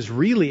one who is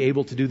really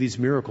able to do these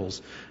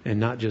miracles,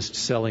 and not just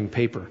selling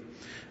paper.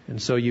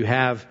 And so you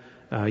have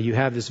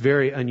this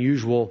very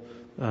unusual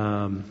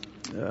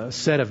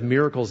set of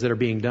miracles that are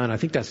being done. I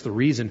think that's the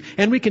reason.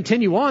 And we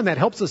continue on. That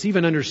helps us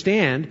even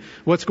understand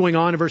what's going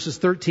on in verses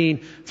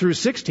 13 through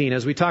 16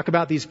 as we talk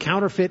about these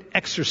counterfeit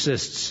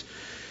exorcists.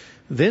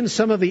 Then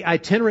some of the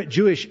itinerant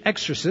Jewish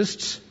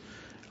exorcists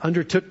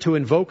undertook to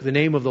invoke the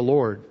name of the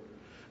Lord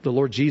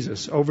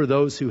Jesus, over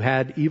those who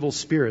had evil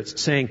spirits,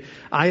 saying,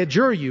 I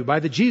adjure you by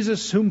the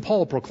Jesus whom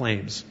Paul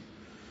proclaims.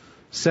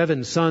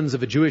 7 sons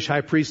of a Jewish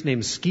high priest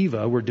named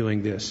Sceva were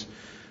doing this.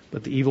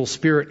 But the evil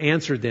spirit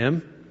answered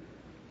them,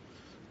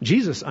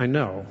 Jesus I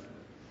know,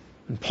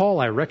 and Paul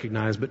I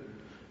recognize, but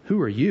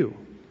who are you?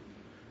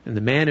 And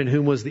the man in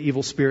whom was the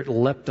evil spirit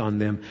leapt on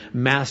them,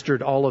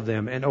 mastered all of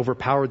them, and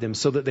overpowered them,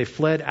 so that they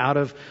fled out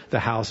of the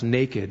house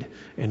naked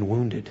and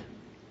wounded.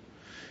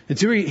 And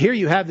so here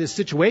you have this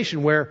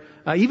situation where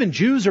even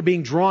Jews are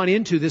being drawn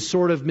into this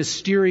sort of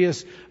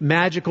mysterious,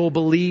 magical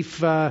belief,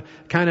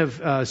 kind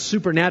of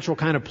supernatural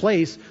kind of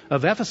place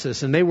of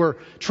Ephesus. And they were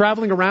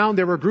traveling around.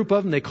 There were a group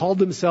of them. They called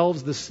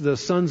themselves the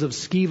sons of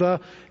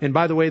Sceva. And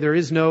by the way, there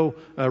is no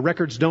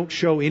records don't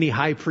show any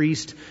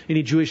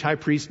Jewish high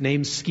priest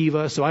named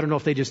Sceva. So I don't know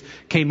if they just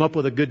came up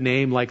with a good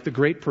name like the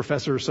great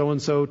professor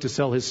so-and-so to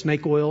sell his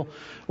snake oil,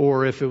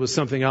 or if it was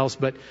something else.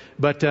 But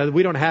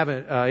we don't have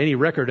any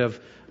record of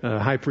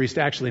high priest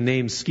actually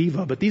named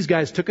Sceva. But these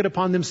guys took it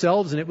upon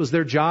themselves, and it was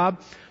their job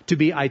to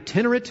be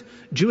itinerant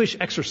Jewish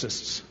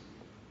exorcists.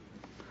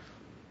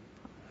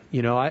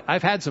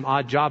 I've had some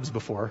odd jobs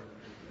before,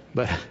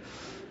 but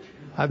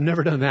I've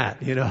never done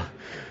that,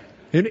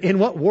 In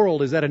what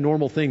world is that a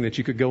normal thing that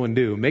you could go and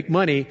do? Make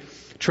money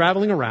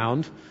traveling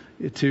around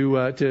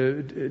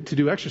to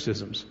do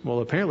exorcisms.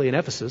 Well, apparently in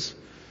Ephesus,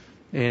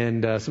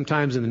 and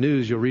sometimes in the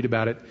news you'll read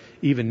about it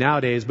even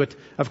nowadays. But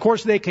of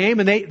course they came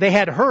and they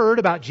had heard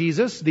about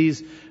Jesus.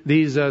 These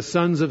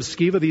sons of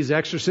Sceva, these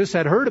exorcists,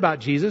 had heard about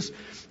Jesus,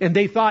 and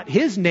they thought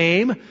his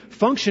name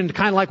functioned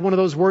kind of like one of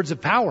those words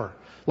of power,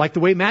 like the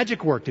way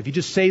magic worked. If you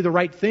just say the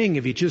right thing,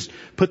 if you just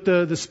put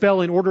the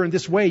spell in order in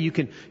this way, you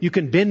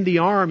can bend the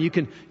arm, you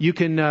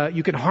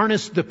can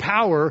harness the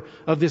power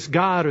of this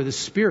God or this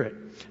spirit.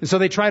 And so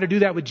they try to do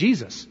that with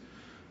Jesus.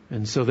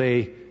 And so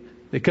they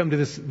come to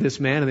this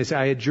man and they say,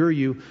 I adjure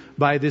you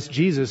by this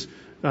Jesus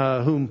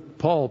whom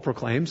Paul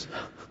proclaims.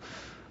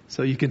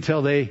 So you can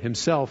tell they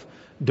himself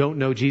don't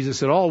know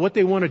Jesus at all. What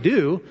they want to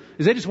do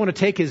is they just want to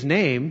take his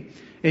name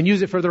and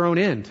use it for their own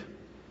end.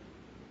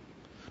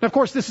 Now, of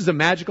course, this is a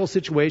magical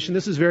situation.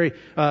 This is very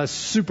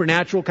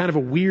supernatural, kind of a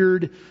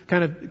weird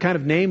kind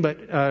of name, but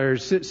or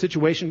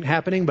situation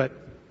happening. But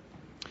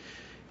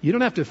you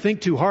don't have to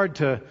think too hard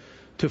to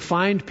to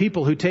find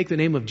people who take the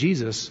name of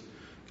Jesus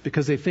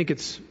because they think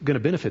it's going to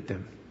benefit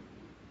them.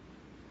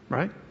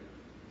 Right?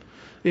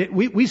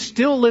 We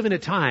still live in a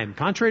time,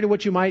 contrary to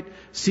what you might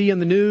see in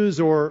the news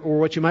or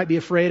what you might be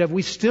afraid of,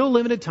 we still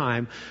live in a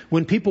time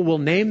when people will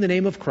name the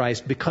name of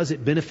Christ because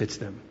it benefits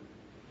them.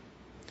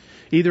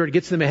 Either it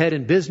gets them ahead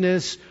in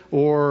business,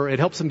 or it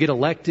helps them get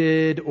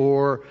elected,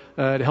 or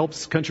it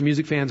helps country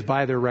music fans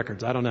buy their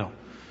records. I don't know.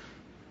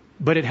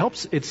 But it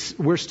helps.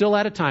 We're still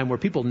at a time where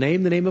people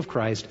name the name of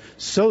Christ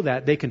so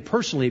that they can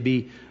personally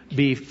be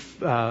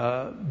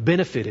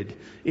benefited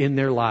in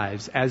their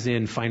lives, as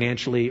in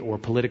financially or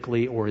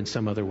politically or in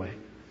some other way.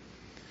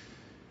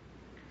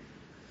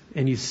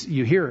 And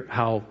you hear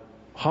how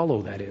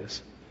hollow that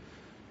is.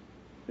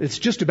 It's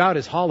just about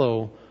as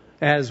hollow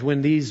as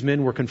when these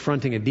men were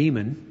confronting a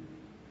demon,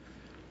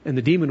 and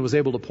the demon was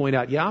able to point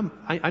out,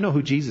 I know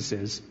who Jesus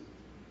is.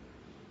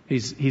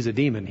 He's a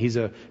demon. He's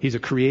a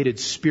created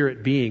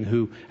spirit being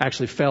who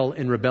actually fell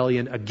in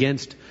rebellion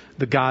against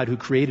the God who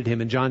created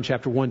him. And John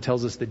chapter 1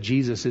 tells us that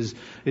Jesus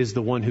is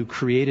the one who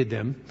created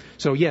them.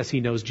 So yes,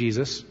 he knows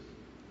Jesus.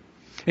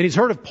 And he's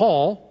heard of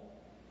Paul.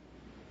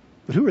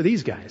 But who are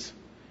these guys?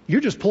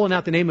 You're just pulling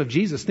out the name of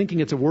Jesus, thinking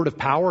it's a word of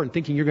power and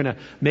thinking you're going to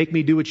make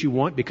me do what you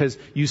want because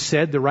you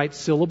said the right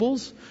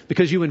syllables,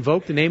 because you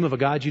invoked the name of a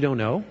God you don't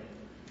know.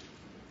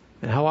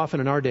 And how often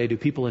in our day do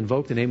people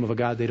invoke the name of a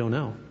God they don't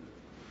know,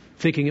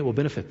 thinking it will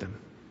benefit them?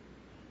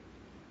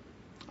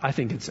 I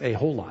think it's a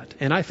whole lot.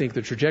 And I think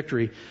the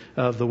trajectory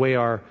of the way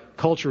our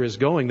culture is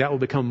going, that will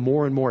become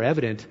more and more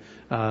evident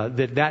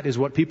that is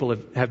what people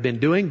have been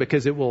doing,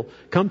 because it will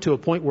come to a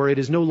point where it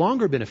is no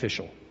longer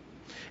beneficial.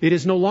 It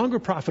is no longer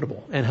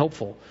profitable and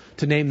helpful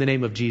to name the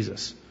name of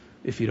Jesus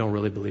if you don't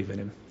really believe in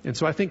him. And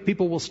so I think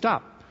people will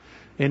stop.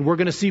 And we're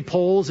going to see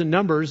polls and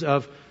numbers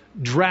of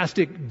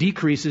drastic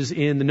decreases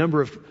in the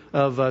number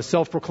of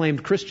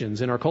self-proclaimed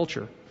Christians in our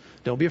culture.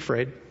 Don't be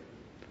afraid.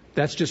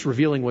 That's just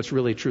revealing what's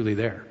really truly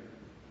there,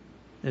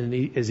 and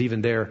is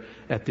even there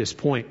at this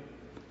point.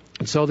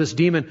 And so this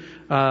demon,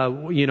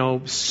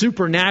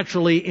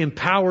 supernaturally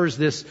empowers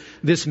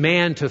this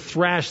man to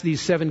thrash these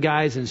 7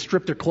 guys and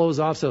strip their clothes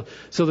off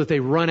so that they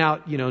run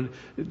out,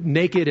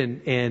 naked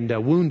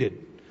and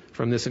wounded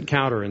from this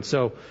encounter. And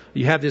so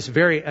you have this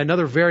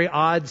another very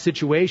odd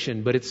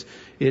situation, but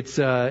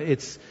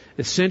it's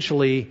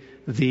essentially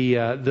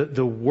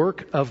the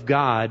work of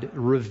God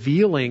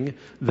revealing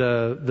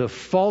the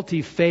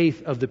faulty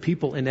faith of the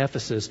people in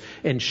Ephesus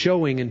and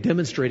showing and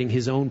demonstrating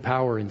his own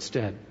power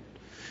instead.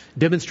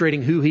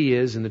 Demonstrating who he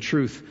is and the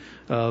truth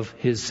of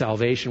his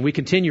salvation. We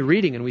continue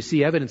reading and we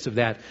see evidence of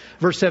that.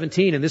 Verse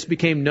 17, and this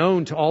became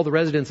known to all the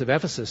residents of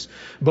Ephesus,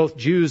 both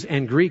Jews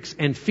and Greeks,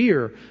 and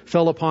fear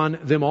fell upon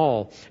them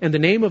all. And the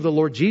name of the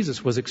Lord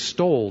Jesus was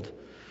extolled.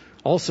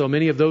 Also,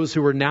 many of those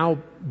who were now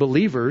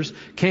believers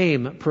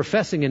came,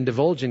 professing and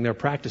divulging their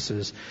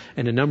practices.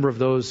 And a number of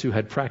those who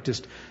had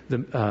practiced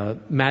the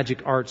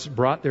magic arts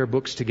brought their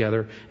books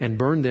together and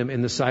burned them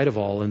in the sight of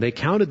all. And they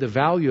counted the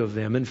value of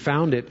them and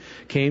found it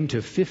came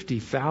to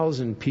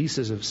 50,000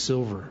 pieces of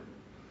silver.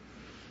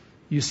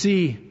 You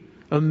see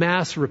a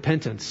mass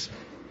repentance.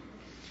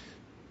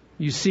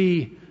 You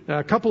see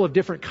a couple of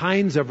different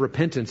kinds of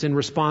repentance in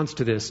response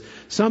to this.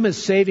 Some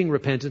is saving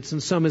repentance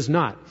and some is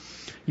not.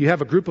 You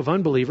have a group of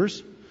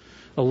unbelievers,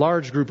 a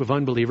large group of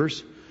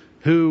unbelievers,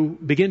 who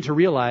begin to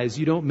realize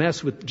you don't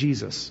mess with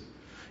Jesus.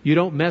 You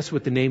don't mess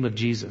with the name of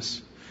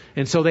Jesus.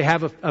 And so they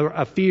have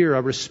a fear,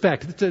 a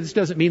respect. This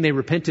doesn't mean they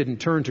repented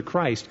and turned to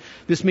Christ.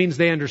 This means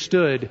they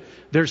understood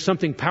there's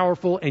something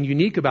powerful and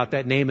unique about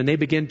that name, and they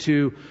begin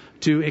to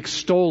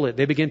extol it.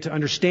 They begin to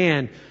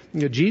understand,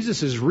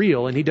 Jesus is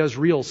real and he does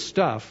real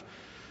stuff.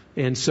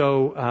 And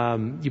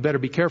so you better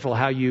be careful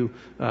how you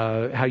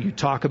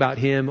talk about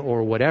him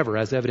or whatever,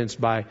 as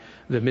evidenced by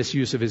the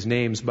misuse of his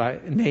name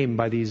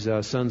by these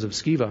sons of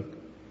Sceva.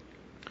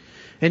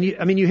 And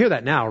you hear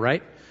that now,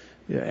 right?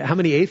 How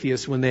many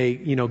atheists, when they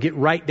get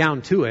right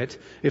down to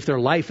it, if their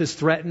life is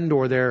threatened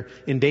or they're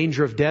in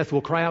danger of death,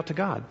 will cry out to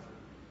God?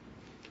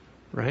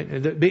 Right?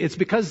 It's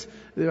because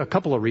a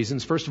couple of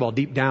reasons. First of all,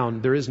 deep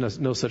down, there is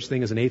no such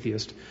thing as an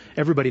atheist.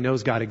 Everybody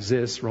knows God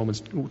exists.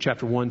 Romans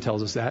chapter 1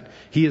 tells us that.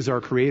 He is our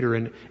creator,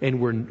 and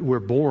we're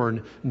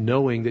born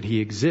knowing that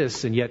he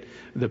exists, and yet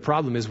the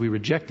problem is we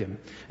reject him.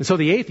 And so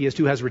the atheist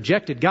who has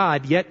rejected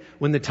God, yet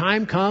when the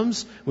time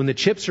comes, when the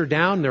chips are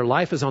down and their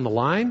life is on the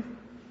line,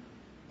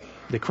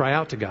 they cry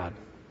out to God.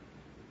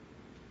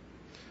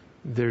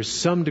 There's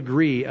some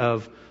degree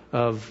of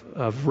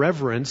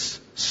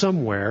reverence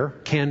somewhere,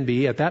 can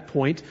be at that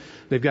point.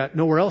 They've got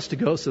nowhere else to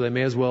go, so they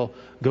may as well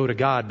go to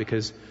God,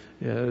 because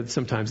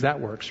sometimes that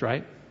works,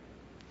 right?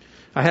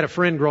 I had a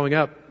friend growing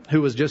up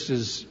who was just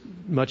as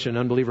much an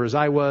unbeliever as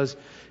I was,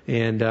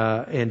 and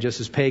just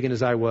as pagan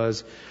as I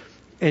was,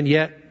 and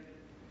yet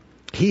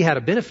he had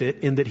a benefit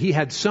in that he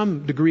had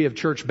some degree of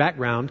church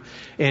background,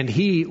 and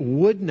he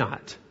would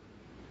not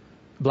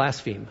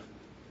blaspheme.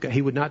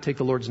 He would not take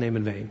the Lord's name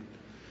in vain.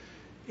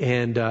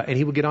 And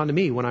he would get on to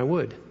me when I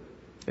would.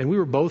 And we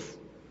were both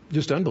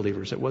just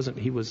unbelievers. It wasn't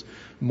he was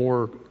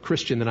more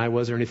Christian than I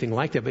was or anything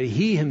like that. But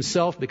he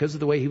himself, because of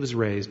the way he was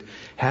raised,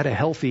 had a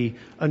healthy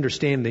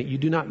understanding that you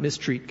do not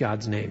mistreat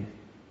God's name.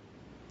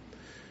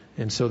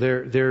 And so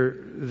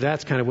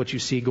that's kind of what you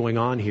see going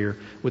on here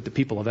with the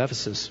people of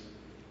Ephesus.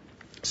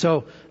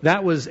 So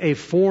that was a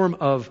form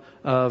of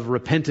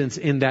repentance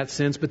in that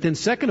sense. But then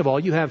second of all,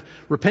 you have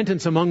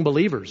repentance among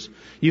believers.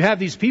 You have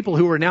these people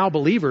who are now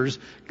believers.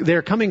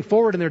 They're coming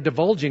forward and they're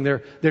divulging.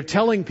 They're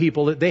telling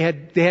people that they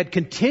had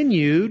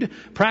continued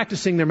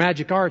practicing their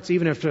magic arts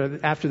even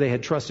after they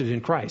had trusted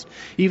in Christ,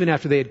 even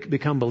after they had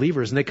become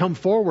believers. And they come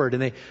forward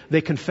and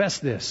they confess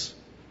this.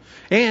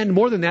 And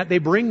more than that, they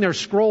bring their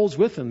scrolls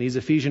with them, these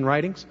Ephesian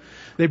writings.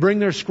 They bring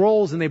their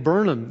scrolls and they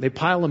burn them. They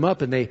pile them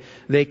up and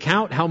they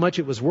count how much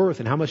it was worth.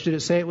 And how much did it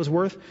say it was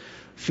worth?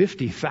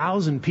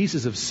 50,000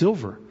 pieces of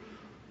silver.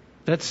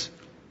 That's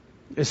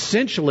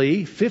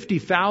essentially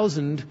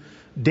 50,000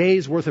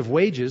 days worth of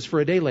wages for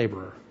a day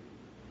laborer.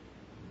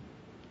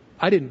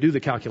 I didn't do the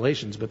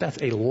calculations, but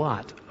that's a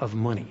lot of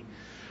money.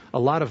 A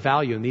lot of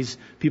value. And these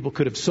people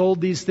could have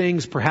sold these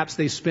things. Perhaps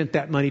they spent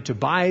that money to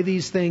buy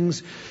these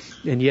things.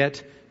 And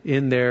yet,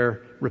 in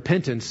their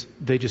repentance,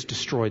 they just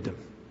destroyed them.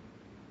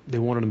 They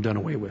wanted them done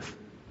away with.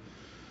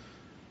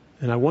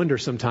 And I wonder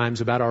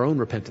sometimes about our own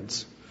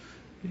repentance.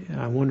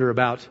 I wonder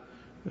about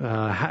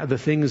the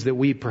things that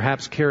we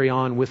perhaps carry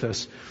on with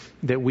us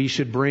that we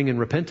should bring and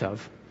repent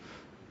of.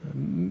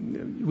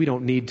 We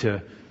don't need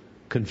to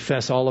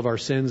confess all of our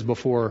sins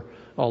before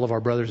all of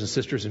our brothers and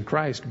sisters in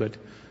Christ, but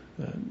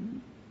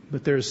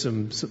there are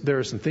some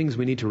things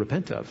we need to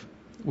repent of.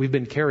 We've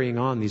been carrying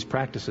on these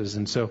practices.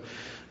 And so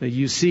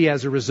you see,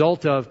 as a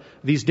result of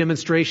these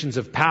demonstrations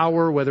of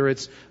power, whether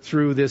it's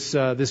through this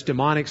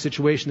demonic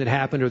situation that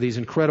happened or these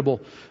incredible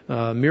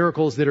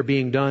miracles that are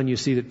being done, you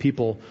see that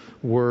people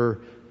were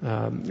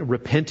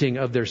repenting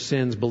of their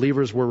sins.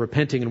 Believers were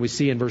repenting. And we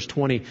see in verse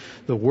 20,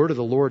 the word of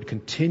the Lord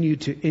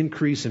continued to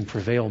increase and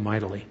prevail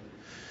mightily.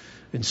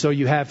 And so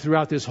you have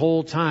throughout this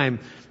whole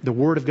time, the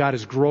Word of God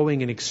is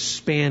growing and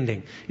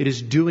expanding. It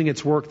is doing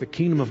its work. The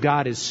kingdom of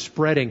God is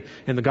spreading,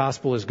 and the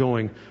gospel is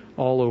going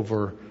all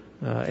over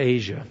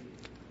Asia,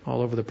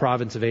 all over the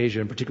province of Asia,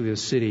 and particularly the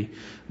city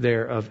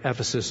there of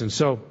Ephesus. And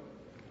so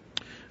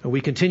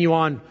we continue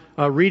on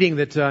reading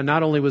that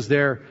not only was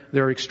there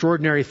are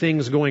extraordinary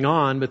things going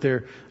on, but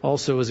there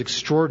also is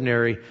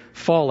extraordinary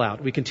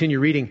fallout. We continue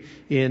reading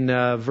in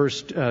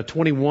verse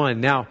 21.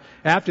 Now,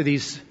 after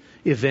these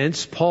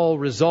events, Paul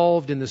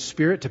resolved in the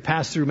Spirit to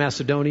pass through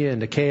Macedonia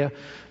and Achaia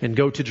and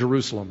go to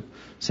Jerusalem,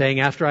 saying,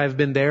 after I have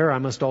been there, I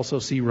must also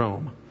see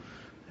Rome.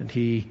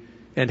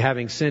 And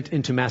having sent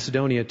into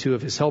Macedonia 2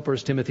 of his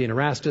helpers, Timothy and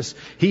Erastus,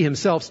 he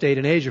himself stayed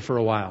in Asia for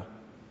a while.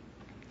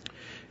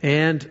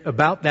 And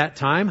about that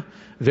time,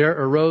 there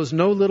arose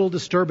no little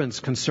disturbance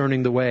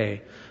concerning the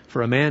way.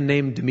 For a man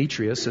named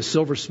Demetrius, a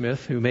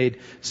silversmith who made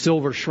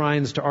silver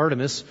shrines to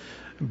Artemis,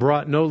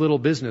 brought no little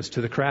business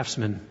to the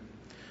craftsmen.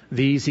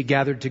 These he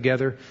gathered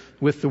together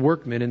with the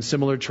workmen in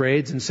similar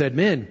trades and said,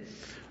 Men,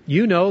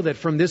 you know that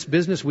from this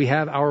business we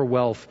have our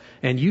wealth,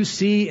 and you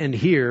see and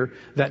hear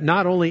that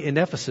not only in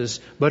Ephesus,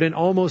 but in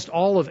almost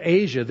all of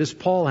Asia, this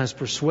Paul has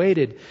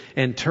persuaded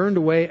and turned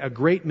away a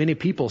great many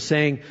people,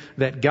 saying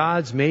that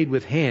gods made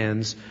with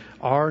hands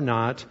are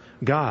not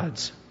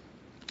gods.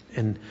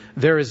 And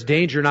there is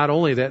danger not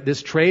only that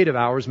this trade of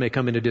ours may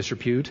come into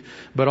disrepute,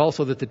 but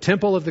also that the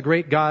temple of the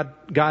great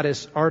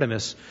goddess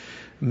Artemis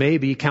may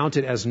be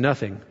counted as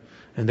nothing,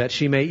 and that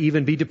she may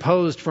even be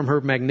deposed from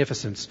her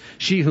magnificence,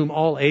 she whom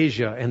all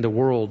Asia and the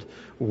world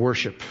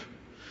worship.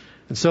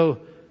 And so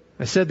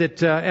I said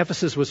that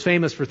Ephesus was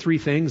famous for 3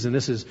 things, and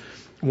this is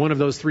one of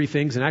those 3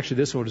 things. And actually,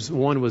 this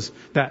one was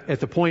that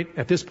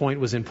at this point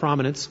was in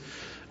prominence.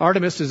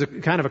 Artemis is a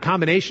kind of a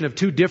combination of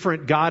 2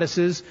 different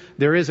goddesses.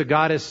 There is a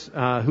goddess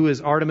who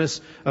is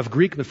Artemis of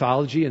Greek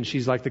mythology, and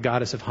she's like the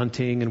goddess of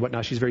hunting and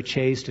whatnot. She's very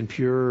chaste and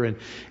pure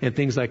and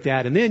things like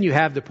that. And then you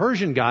have the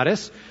Persian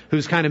goddess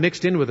who's kind of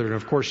mixed in with her. And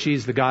of course,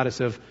 she's the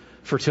goddess of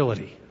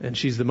fertility, and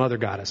she's the mother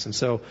goddess. And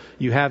so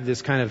you have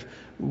this kind of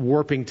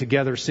warping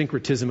together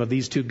syncretism of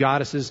these 2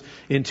 goddesses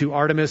into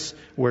Artemis,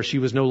 where she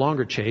was no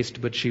longer chaste,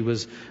 but she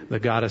was the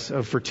goddess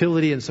of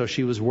fertility, and so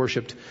she was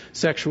worshipped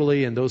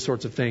sexually and those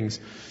sorts of things.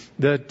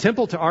 The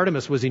temple to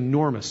Artemis was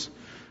enormous.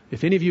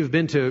 If any of you have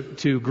been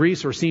to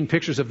Greece or seen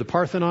pictures of the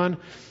Parthenon,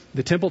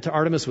 the temple to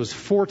Artemis was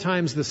 4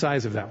 times the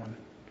size of that one.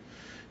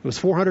 It was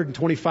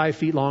 425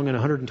 feet long and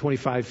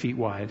 125 feet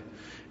wide.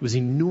 It was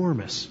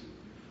enormous.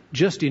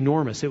 Just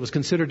enormous. It was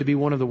considered to be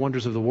one of the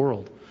wonders of the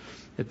world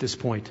at this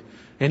point.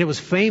 And it was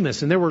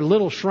famous. And there were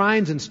little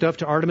shrines and stuff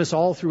to Artemis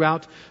all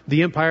throughout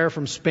the empire,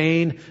 from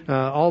Spain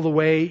all the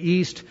way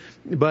east.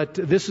 But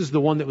this is the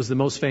one that was the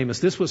most famous.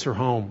 This was her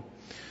home.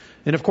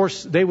 And of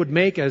course, they would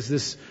make, as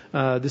this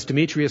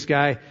Demetrius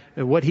guy,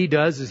 what he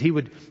does is he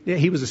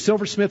was a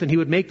silversmith, and he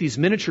would make these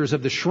miniatures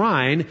of the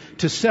shrine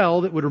to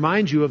sell that would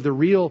remind you of the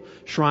real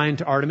shrine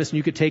to Artemis, and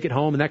you could take it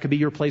home, and that could be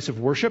your place of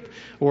worship,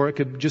 or it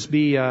could just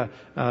be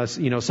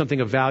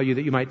something of value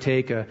that you might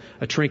take, a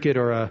trinket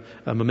or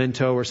a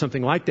memento or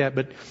something like that.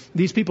 But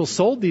these people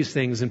sold these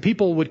things, and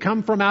people would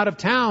come from out of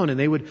town, and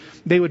they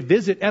would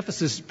visit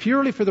Ephesus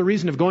purely for the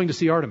reason of going to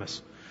see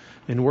Artemis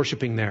and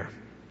worshiping there.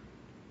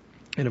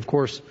 And of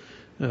course,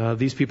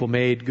 these people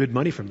made good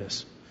money from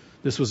this.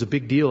 This was a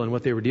big deal in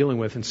what they were dealing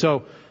with. And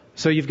so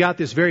you've got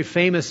this very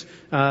famous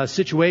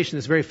situation,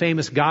 this very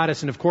famous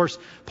goddess. And of course,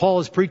 Paul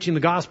is preaching the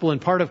gospel.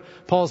 And part of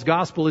Paul's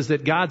gospel is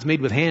that gods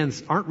made with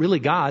hands aren't really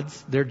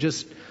gods. They're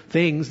just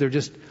things. They're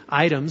just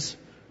items,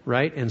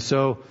 right? And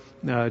so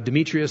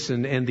Demetrius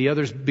and the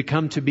others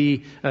become to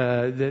be,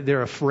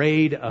 they're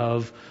afraid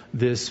of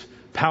this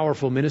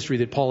powerful ministry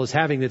that Paul is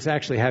having that's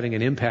actually having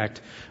an impact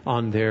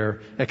on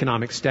their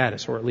economic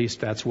status, or at least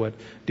that's what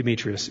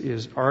Demetrius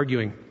is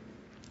arguing.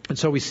 And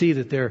so we see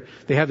that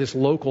they have this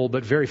local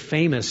but very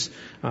famous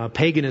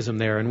paganism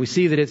there, and we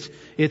see that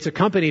it's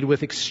accompanied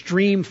with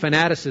extreme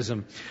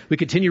fanaticism. We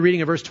continue reading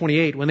in verse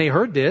 28. When they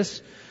heard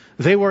this,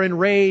 they were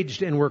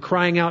enraged and were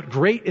crying out,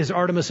 "Great is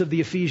Artemis of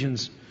the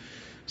Ephesians!"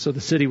 So the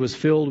city was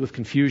filled with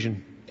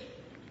confusion.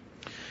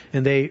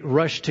 And they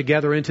rushed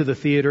together into the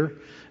theater,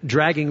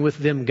 dragging with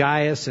them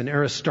Gaius and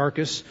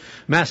Aristarchus,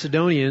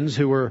 Macedonians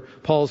who were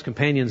Paul's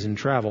companions in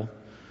travel.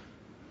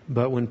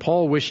 But when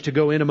Paul wished to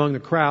go in among the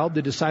crowd,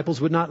 the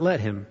disciples would not let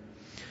him.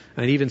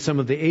 And even some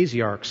of the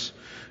Asiarchs,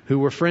 who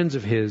were friends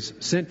of his,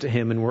 sent to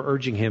him and were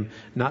urging him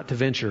not to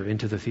venture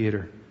into the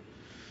theater.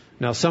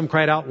 Now some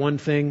cried out one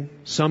thing,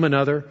 some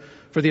another,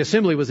 for the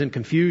assembly was in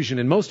confusion,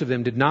 and most of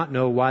them did not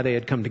know why they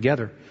had come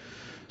together.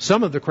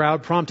 Some of the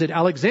crowd prompted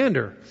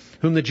Alexander,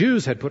 whom the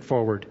Jews had put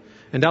forward.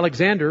 And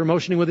Alexander,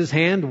 motioning with his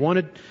hand,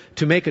 wanted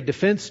to make a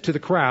defense to the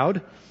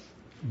crowd.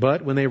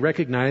 But when they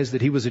recognized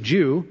that he was a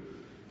Jew,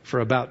 for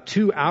about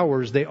 2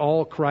 hours they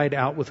all cried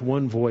out with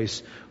one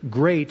voice,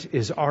 "Great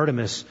is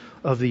Artemis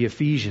of the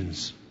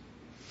Ephesians."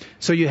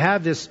 So you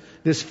have this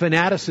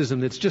fanaticism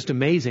that's just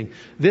amazing.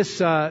 This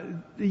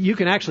you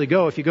can actually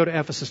go, if you go to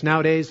Ephesus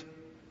nowadays,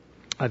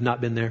 I've not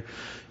been there,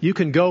 you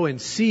can go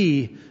and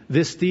see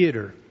this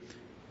theater.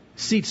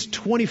 Seats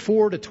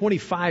 24 to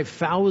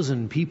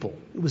 25,000 people.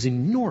 It was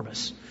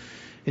enormous.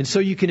 And so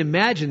you can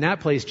imagine that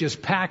place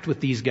just packed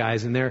with these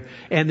guys, and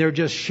they're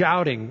just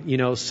shouting,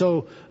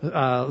 so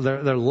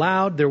they're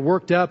loud, they're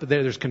worked up,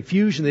 there's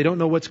confusion, they don't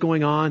know what's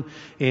going on.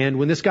 And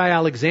when this guy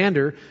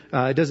Alexander,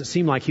 it doesn't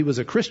seem like he was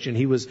a Christian,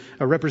 he was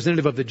a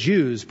representative of the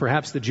Jews.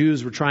 Perhaps the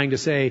Jews were trying to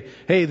say,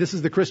 hey, this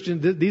is the Christian,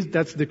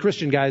 that's the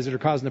Christian guys that are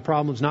causing the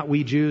problems, not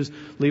we Jews,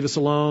 leave us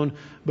alone.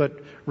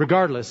 But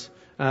regardless,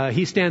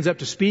 he stands up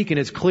to speak, and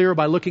it's clear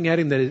by looking at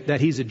him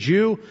that he's a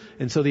Jew.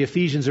 And so the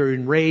Ephesians are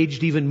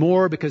enraged even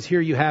more, because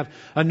here you have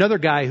another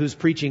guy who's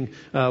preaching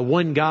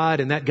one God,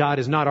 and that God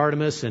is not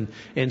Artemis.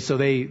 And so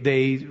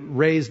they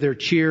raise their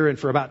cheer, and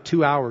for about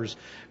 2 hours,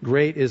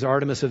 "Great is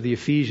Artemis of the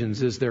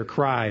Ephesians" is their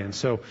cry. And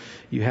so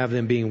you have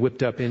them being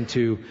whipped up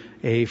into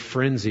a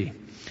frenzy.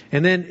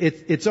 And then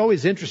it's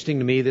always interesting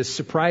to me, this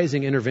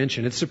surprising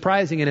intervention. It's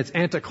surprising and it's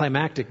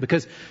anticlimactic,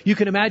 because you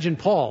can imagine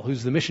Paul,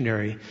 who's the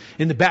missionary,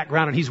 in the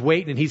background, and he's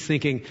waiting and he's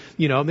thinking,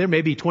 there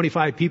may be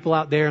 25 people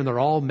out there and they're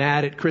all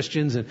mad at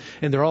Christians and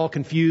they're all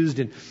confused.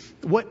 And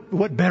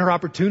what better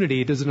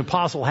opportunity does an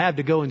apostle have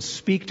to go and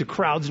speak to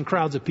crowds and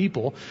crowds of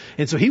people?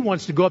 And so he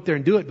wants to go up there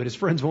and do it, but his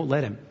friends won't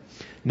let him.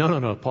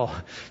 No, Paul,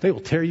 they will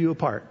tear you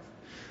apart.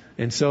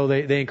 And so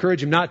they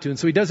encourage him not to. And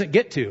so he doesn't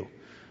get to.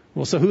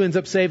 Well, so who ends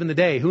up saving the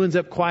day? Who ends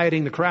up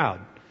quieting the crowd?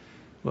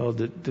 Well,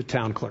 the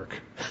town clerk.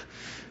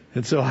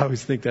 And so I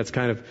always think that's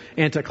kind of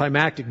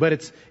anticlimactic, but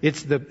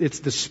it's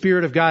the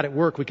Spirit of God at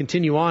work. We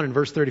continue on in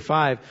verse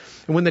 35.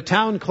 And when the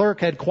town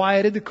clerk had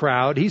quieted the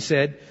crowd, he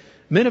said,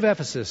 "Men of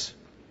Ephesus,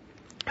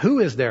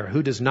 who is there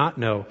who does not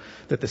know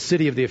that the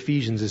city of the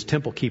Ephesians is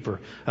temple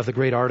keeper of the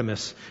great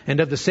Artemis, and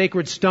of the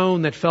sacred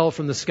stone that fell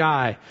from the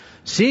sky?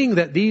 Seeing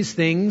that these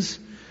things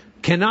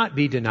cannot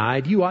be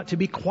denied, you ought to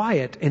be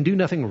quiet and do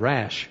nothing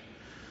rash.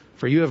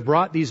 For you have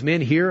brought these men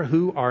here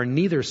who are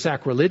neither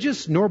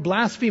sacrilegious nor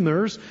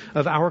blasphemers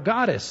of our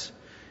goddess.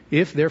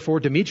 If therefore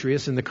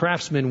Demetrius and the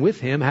craftsmen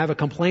with him have a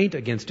complaint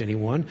against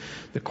anyone,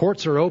 the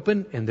courts are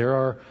open and there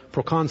are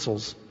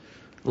proconsuls.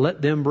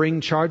 Let them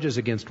bring charges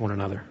against one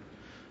another.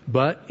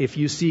 But if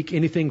you seek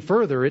anything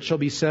further, it shall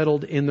be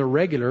settled in the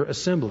regular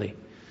assembly.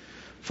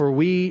 For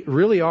we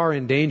really are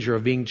in danger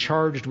of being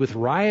charged with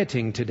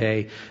rioting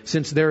today,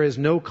 since there is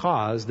no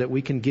cause that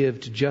we can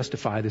give to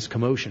justify this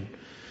commotion."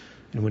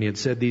 And when he had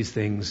said these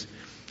things,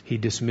 he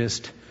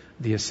dismissed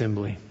the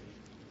assembly.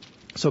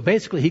 So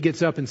basically he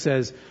gets up and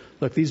says,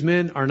 look, these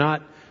men are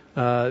not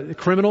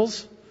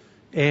criminals,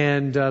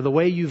 and the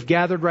way you've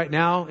gathered right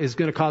now is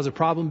going to cause a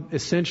problem,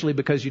 essentially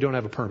because you don't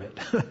have a permit.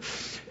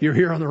 You're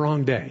here on the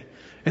wrong day.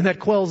 And that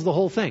quells the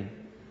whole thing.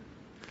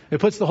 It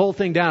puts the whole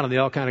thing down, and they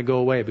all kind of go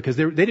away, because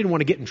they didn't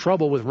want to get in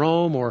trouble with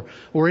Rome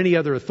or any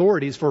other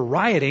authorities for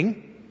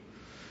rioting.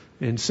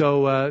 And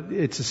so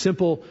it's a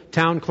simple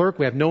town clerk.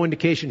 We have no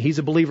indication he's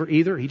a believer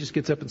either. He just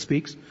gets up and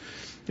speaks,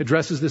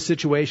 addresses this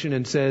situation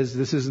and says,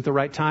 this isn't the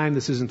right time,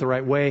 this isn't the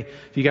right way.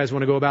 If you guys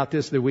want to go about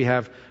this, that we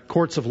have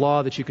courts of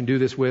law that you can do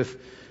this with.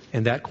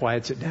 And that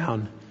quiets it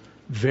down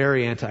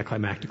very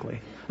anticlimactically.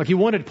 Like he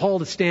wanted Paul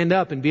to stand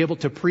up and be able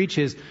to preach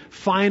his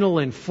final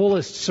and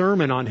fullest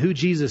sermon on who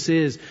Jesus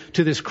is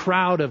to this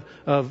crowd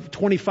of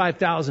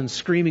 25,000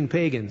 screaming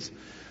pagans.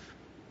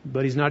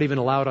 But he's not even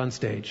allowed on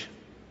stage.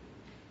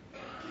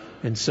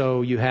 And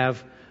so you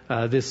have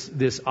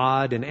this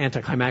odd and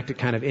anticlimactic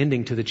kind of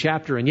ending to the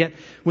chapter. And yet,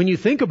 when you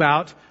think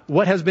about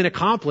what has been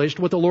accomplished,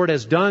 what the Lord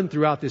has done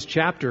throughout this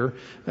chapter,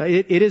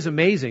 it is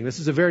amazing. This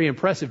is a very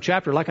impressive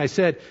chapter. Like I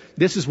said,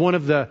 this is one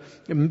of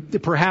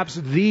perhaps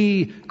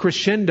the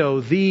crescendo,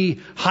 the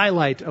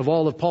highlight of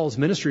all of Paul's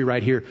ministry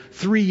right here.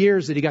 3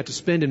 years that he got to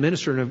spend in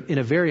ministry in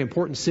a very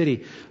important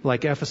city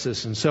like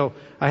Ephesus. And so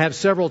I have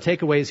several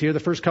takeaways here.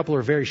 The first couple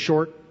are very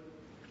short.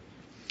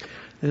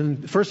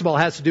 And first of all,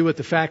 it has to do with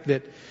the fact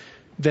that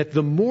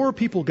the more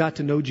people got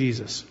to know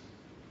Jesus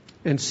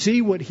and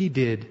see what he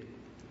did,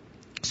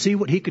 see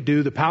what he could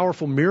do, the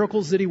powerful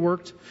miracles that he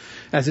worked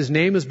as his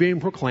name is being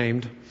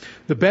proclaimed,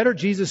 the better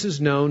Jesus is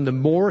known, the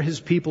more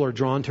his people are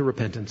drawn to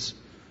repentance.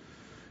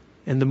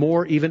 And the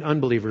more even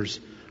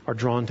unbelievers are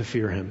drawn to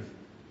fear him.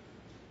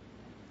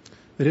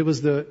 That it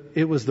was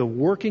the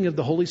working of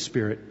the Holy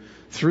Spirit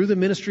through the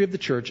ministry of the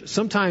church,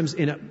 sometimes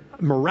in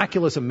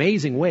miraculous,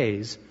 amazing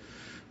ways,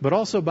 but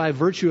also by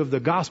virtue of the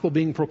gospel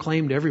being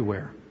proclaimed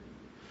everywhere.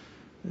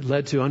 It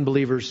led to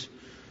unbelievers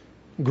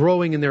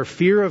growing in their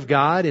fear of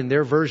God, in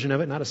their version of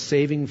it, not a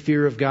saving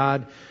fear of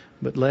God,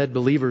 but led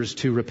believers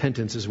to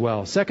repentance as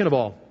well. Second of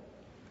all,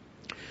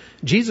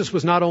 Jesus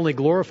was not only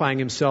glorifying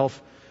himself,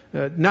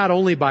 not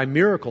only by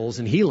miracles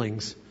and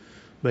healings,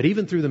 but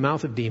even through the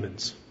mouth of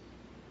demons.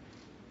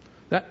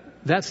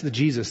 That's the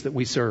Jesus that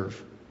we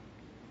serve.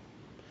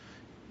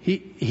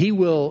 He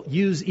will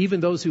use even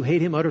those who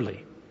hate him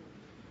utterly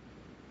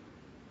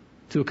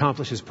to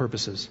accomplish his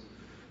purposes,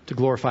 to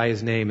glorify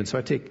his name. And so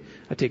I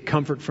take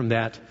comfort from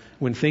that.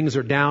 When things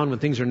are down, when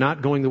things are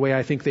not going the way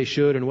I think they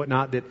should and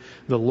whatnot, that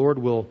the Lord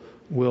will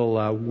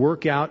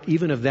work out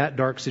even of that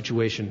dark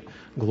situation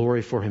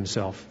glory for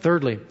himself.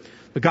 Thirdly,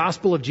 the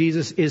gospel of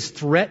Jesus is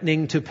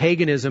threatening to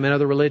paganism and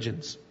other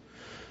religions.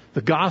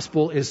 The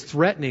gospel is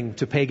threatening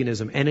to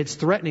paganism and it's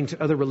threatening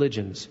to other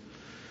religions.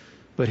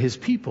 But his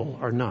people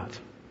are not.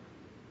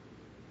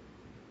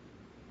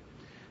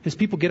 His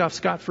people get off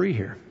scot-free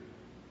here.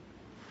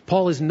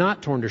 Paul is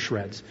not torn to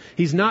shreds.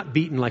 He's not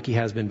beaten like he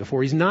has been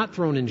before. He's not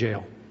thrown in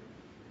jail.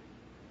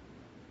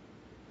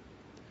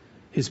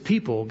 His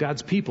people,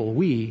 God's people,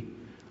 we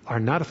are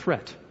not a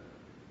threat.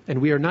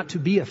 And we are not to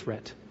be a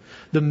threat.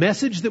 The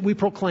message that we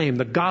proclaim,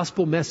 the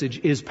gospel message,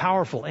 is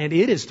powerful and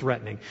it is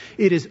threatening.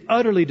 It is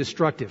utterly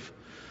destructive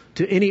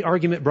to any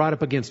argument brought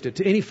up against it,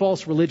 to any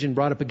false religion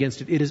brought up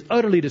against it. It is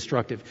utterly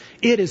destructive.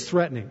 It is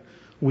threatening.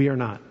 We are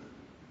not.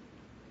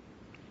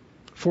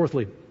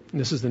 Fourthly, and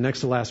this is the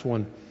next to last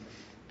one,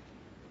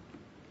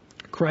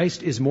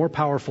 Christ is more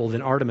powerful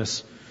than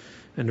Artemis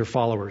and her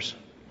followers.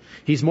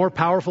 He's more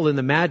powerful than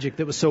the magic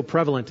that was so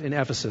prevalent in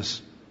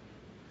Ephesus.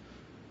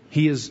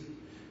 He is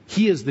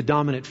the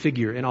dominant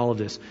figure in all of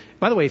this.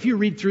 By the way, if you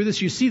read through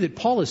this, you see that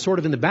Paul is sort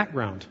of in the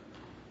background.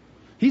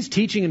 He's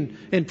teaching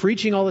and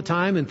preaching all the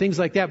time and things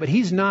like that, but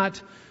he's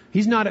not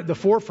at the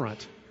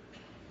forefront.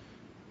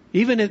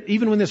 Even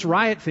when this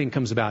riot thing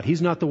comes about,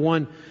 he's not the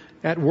one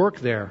at work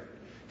there.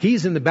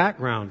 He's in the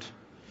background.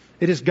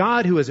 It is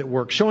God who is at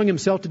work, showing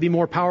himself to be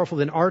more powerful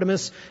than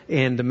Artemis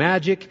and the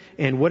magic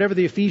and whatever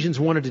the Ephesians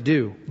wanted to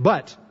do.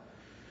 But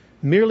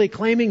merely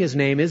claiming his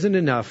name isn't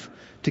enough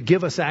to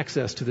give us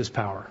access to this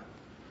power.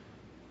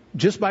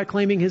 Just by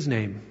claiming his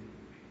name,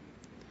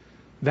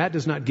 that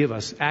does not give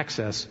us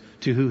access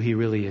to who he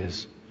really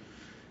is.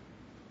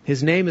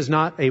 His name is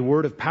not a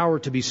word of power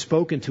to be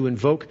spoken, to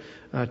invoke,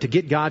 to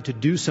get God to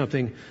do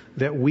something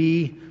that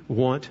we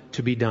want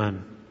to be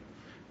done.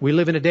 We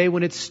live in a day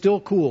when it's still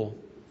cool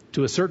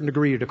to a certain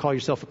degree to call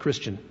yourself a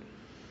Christian.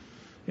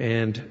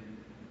 And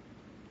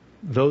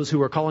those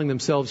who are calling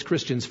themselves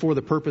Christians for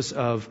the purpose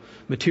of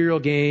material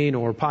gain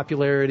or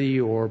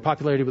popularity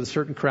with a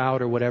certain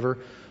crowd or whatever,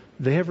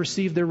 they have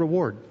received their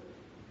reward.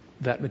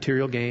 That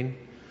material gain,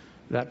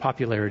 that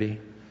popularity,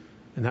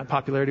 and that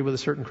popularity with a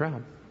certain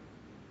crowd.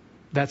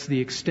 That's the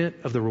extent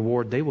of the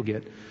reward they will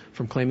get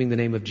from claiming the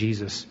name of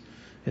Jesus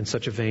in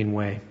such a vain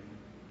way.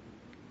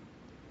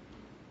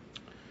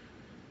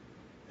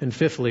 And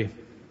fifthly,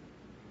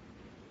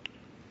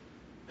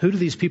 who do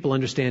these people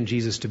understand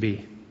Jesus to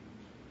be?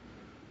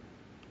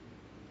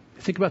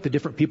 Think about the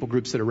different people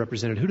groups that are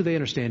represented. Who do they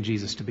understand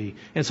Jesus to be?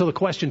 And so the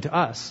question to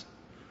us,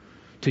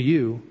 to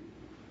you,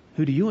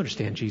 who do you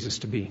understand Jesus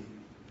to be?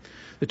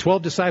 The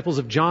 12 disciples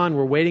of John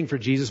were waiting for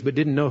Jesus but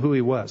didn't know who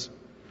he was.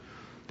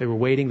 They were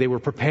waiting. They were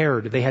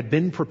prepared. They had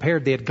been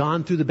prepared. They had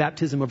gone through the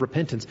baptism of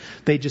repentance.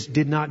 They just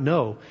did not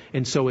know.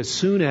 And so as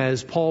soon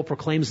as Paul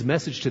proclaims the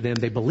message to them,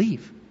 they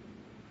believe.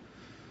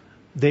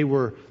 They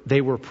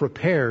were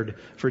prepared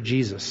for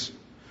Jesus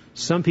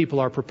Some people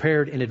are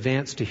prepared in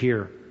advance to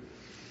hear.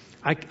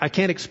 I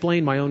can't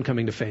explain my own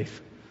coming to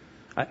faith.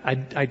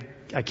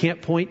 I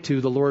can't point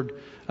to the Lord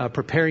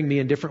preparing me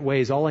in different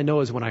ways. All I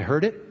know is when I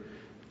heard it,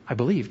 I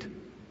believed.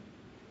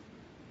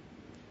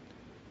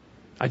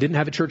 I didn't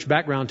have a church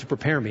background to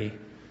prepare me,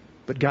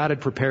 but God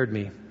had prepared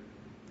me,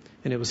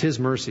 and it was His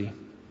mercy.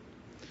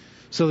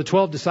 So the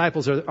 12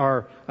 disciples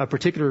are a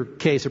particular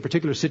case, a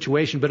particular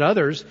situation, but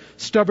others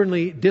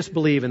stubbornly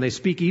disbelieve and they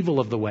speak evil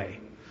of the way.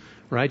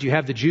 Right? You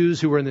have the Jews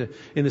who were in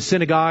the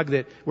synagogue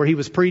where He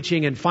was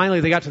preaching, and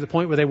finally they got to the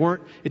point where they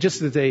weren't. It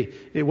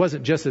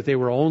wasn't just that they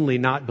were only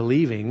not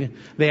believing.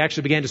 They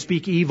actually began to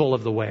speak evil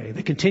of the way.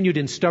 They continued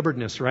in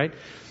stubbornness, right?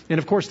 And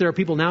of course, there are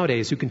people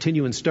nowadays who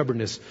continue in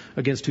stubbornness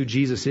against who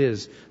Jesus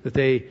is. That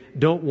they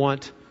don't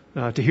want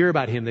to hear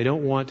about Him. They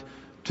don't want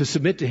to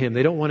submit to Him.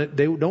 They don't want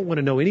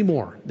to know any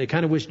more. They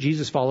kind of wish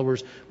Jesus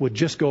followers would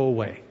just go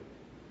away.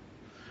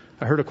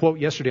 I heard a quote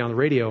yesterday on the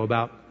radio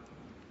about,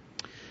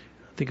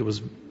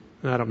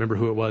 I don't remember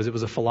who it was. It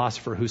was a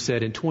philosopher who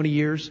said, in 20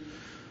 years,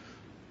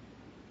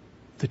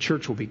 the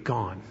church will be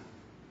gone.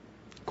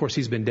 Of course,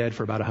 he's been dead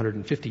for about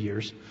 150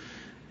 years.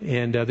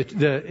 And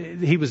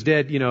he was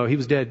dead, he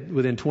was dead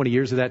within 20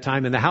 years of that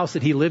time. And the house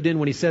that he lived in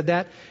when he said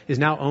that is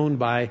now owned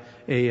by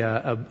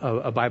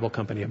a Bible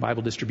company, a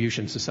Bible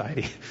distribution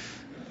society.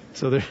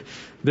 So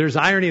there's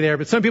irony there.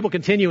 But some people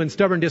continue in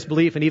stubborn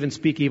disbelief and even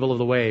speak evil of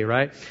the way,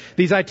 right?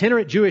 These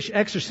itinerant Jewish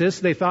exorcists,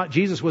 they thought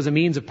Jesus was a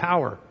means of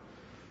power.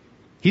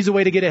 He's a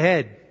way to get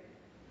ahead.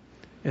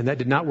 And that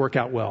did not work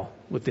out well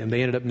with them.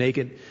 They ended up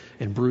naked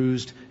and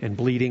bruised and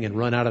bleeding and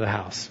run out of the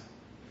house.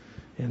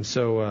 And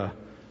so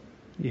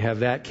you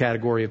have that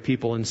category of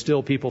people. And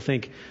still people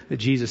think that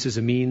Jesus is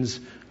a means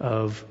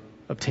of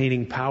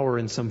obtaining power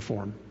in some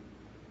form.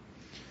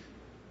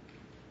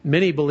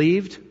 Many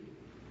believed,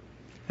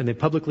 and they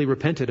publicly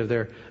repented of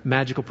their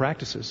magical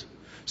practices.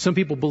 Some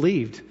people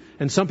believed,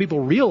 and some people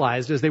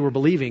realized as they were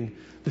believing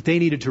that they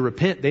needed to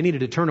repent. They needed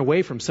to turn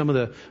away from some of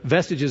the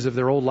vestiges of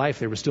their old life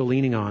they were still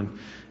leaning on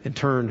and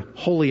turn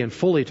wholly and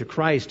fully to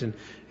Christ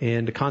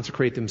and to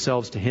consecrate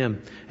themselves to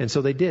Him. And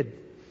so they did.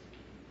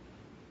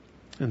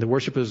 And the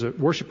worshipers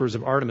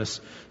of Artemis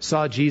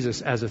saw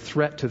Jesus as a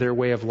threat to their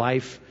way of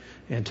life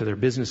and to their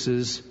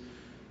businesses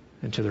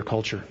and to their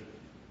culture.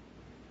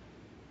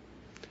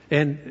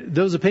 And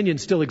those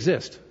opinions still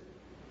exist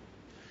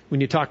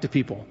when you talk to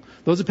people.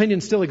 Those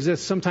opinions still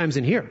exist sometimes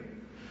in here.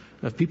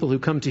 Of people who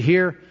come to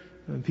here,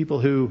 people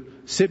who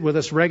sit with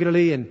us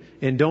regularly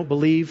and don't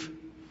believe.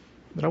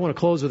 But I want to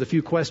close with a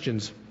few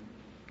questions.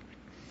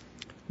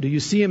 Do you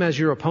see Him as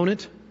your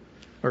opponent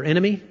or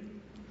enemy,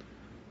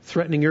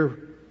 threatening your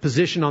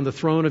position on the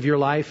throne of your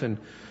life and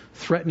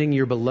threatening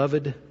your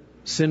beloved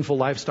sinful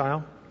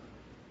lifestyle?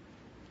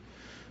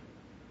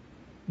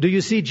 Do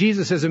you see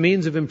Jesus as a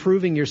means of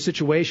improving your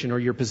situation or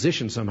your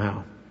position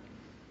somehow?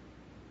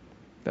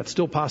 That's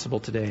still possible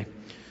today.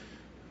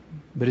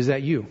 But is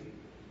that you?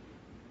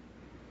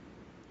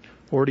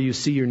 Or do you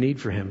see your need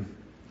for Him?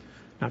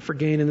 Not for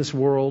gain in this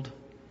world,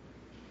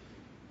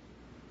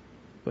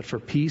 but for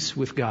peace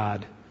with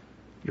God,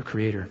 your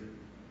Creator.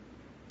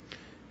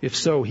 If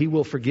so, He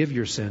will forgive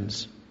your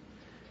sins.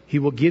 He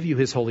will give you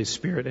His Holy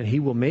Spirit, and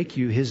He will make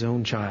you His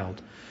own child,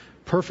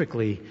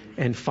 perfectly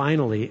and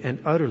finally and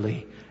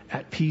utterly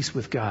at peace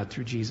with God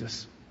through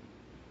Jesus.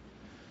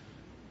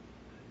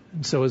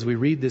 And so as we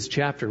read this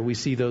chapter, we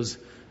see those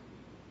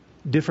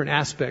different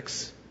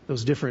aspects,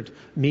 those different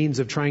means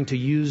of trying to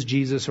use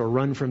Jesus or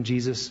run from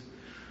Jesus.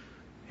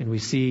 And we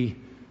see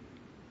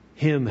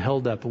Him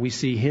held up. We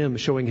see Him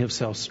showing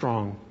Himself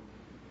strong.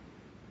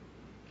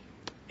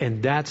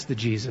 And that's the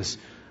Jesus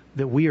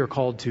that we are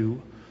called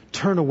to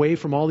turn away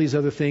from all these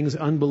other things,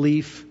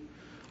 unbelief,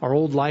 our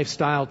old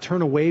lifestyle,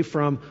 turn away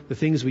from the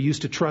things we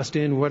used to trust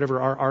in, whatever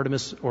our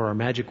Artemis or our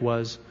magic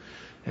was,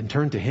 and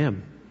turn to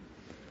Him.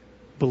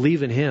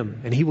 Believe in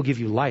Him, and He will give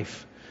you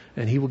life,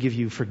 and He will give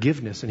you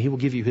forgiveness, and He will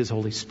give you His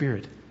Holy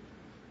Spirit.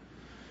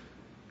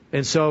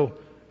 And so,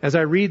 as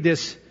I read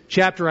this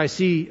chapter, I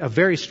see a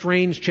very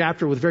strange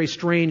chapter with very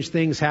strange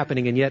things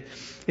happening, and yet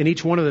in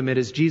each one of them it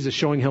is Jesus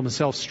showing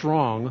Himself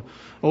strong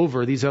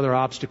over these other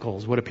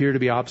obstacles, what appear to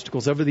be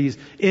obstacles, over these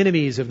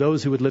enemies of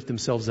those who would lift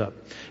themselves up.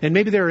 And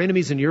maybe there are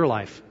enemies in your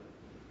life.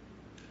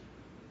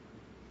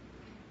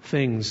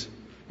 Things,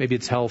 maybe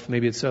it's health,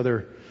 maybe it's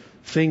other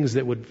things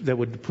that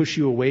would push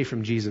you away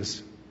from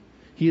Jesus.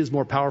 He is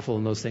more powerful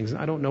in those things.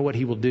 I don't know what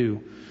He will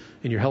do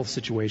in your health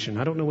situation.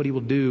 I don't know what He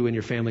will do in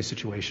your family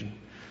situation.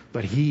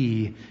 But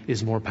He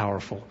is more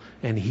powerful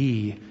and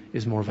He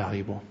is more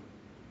valuable.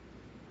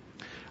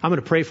 I'm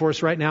going to pray for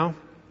us right now.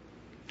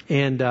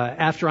 And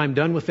after I'm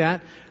done with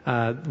that,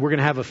 we're going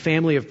to have a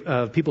family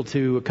of people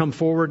to come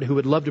forward who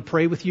would love to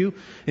pray with you.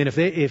 And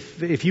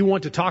if you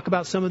want to talk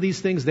about some of these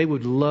things, they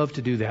would love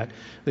to do that.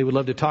 They would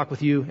love to talk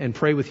with you and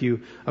pray with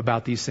you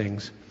about these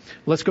things.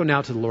 Let's go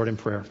now to the Lord in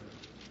prayer.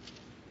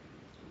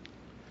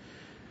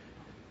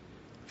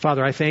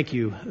 Father, I thank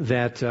You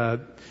that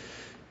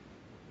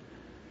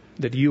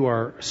You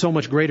are so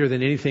much greater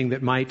than anything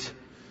that might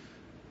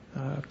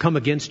come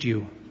against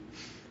You.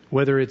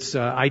 whether it's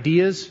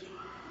ideas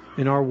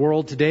in our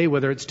world today,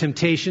 whether it's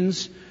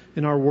temptations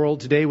in our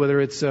world today,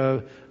 whether it's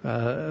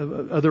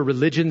other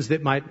religions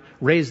that might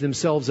raise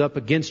themselves up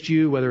against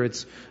you, whether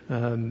it's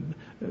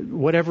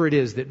whatever it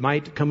is that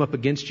might come up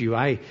against you.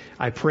 I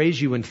praise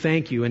you and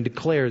thank you and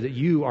declare that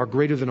you are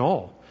greater than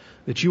all,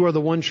 that you are the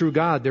one true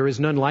God. There is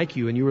none like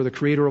you, and you are the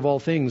creator of all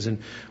things.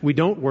 And we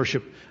don't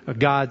worship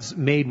gods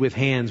made with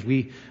hands.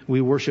 We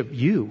worship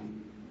you,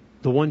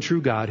 the one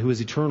true God who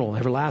is eternal,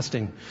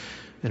 everlasting,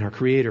 and our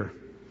creator.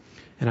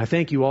 And I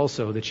thank you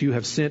also that you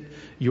have sent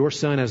your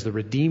Son as the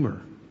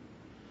Redeemer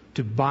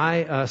to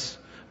buy us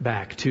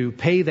back, to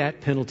pay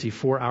that penalty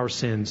for our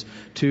sins,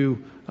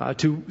 to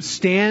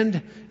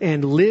stand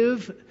and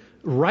live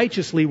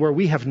righteously where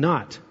we have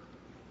not,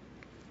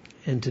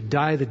 and to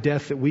die the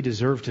death that we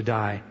deserve to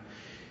die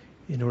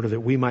in order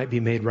that we might be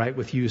made right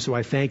with you. So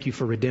I thank you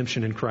for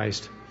redemption in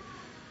Christ.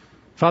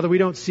 Father, we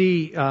don't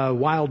see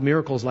wild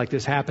miracles like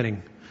this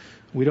happening.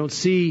 We don't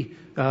see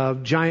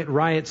giant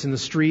riots in the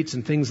streets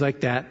and things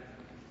like that.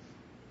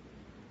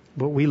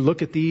 But we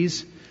look at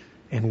these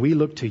and we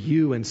look to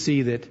you and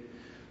see that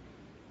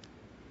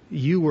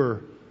you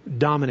were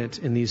dominant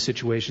in these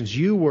situations.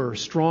 You were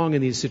strong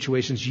in these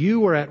situations. You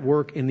were at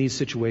work in these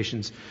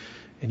situations.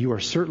 And you are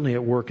certainly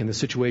at work in the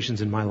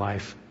situations in my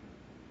life.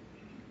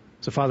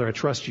 So, Father, I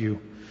trust you.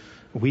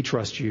 We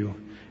trust you.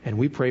 And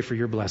we pray for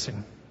your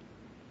blessing.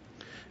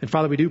 And,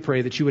 Father, we do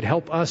pray that you would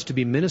help us to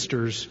be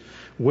ministers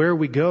where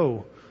we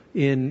go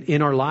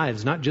in our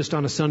lives, not just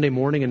on a Sunday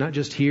morning and not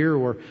just here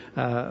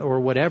or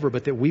whatever,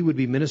 but that we would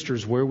be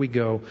ministers where we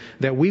go,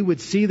 that we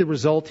would see the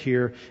result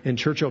here in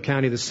Churchill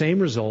County, the same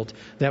result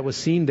that was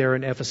seen there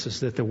in Ephesus,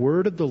 that the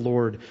word of the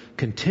Lord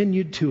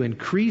continued to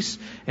increase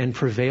and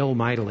prevail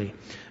mightily.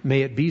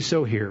 May it be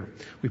so here.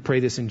 We pray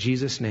this in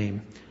Jesus'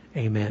 name.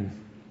 Amen.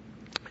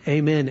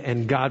 Amen.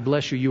 And God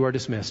bless you. You are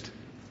dismissed.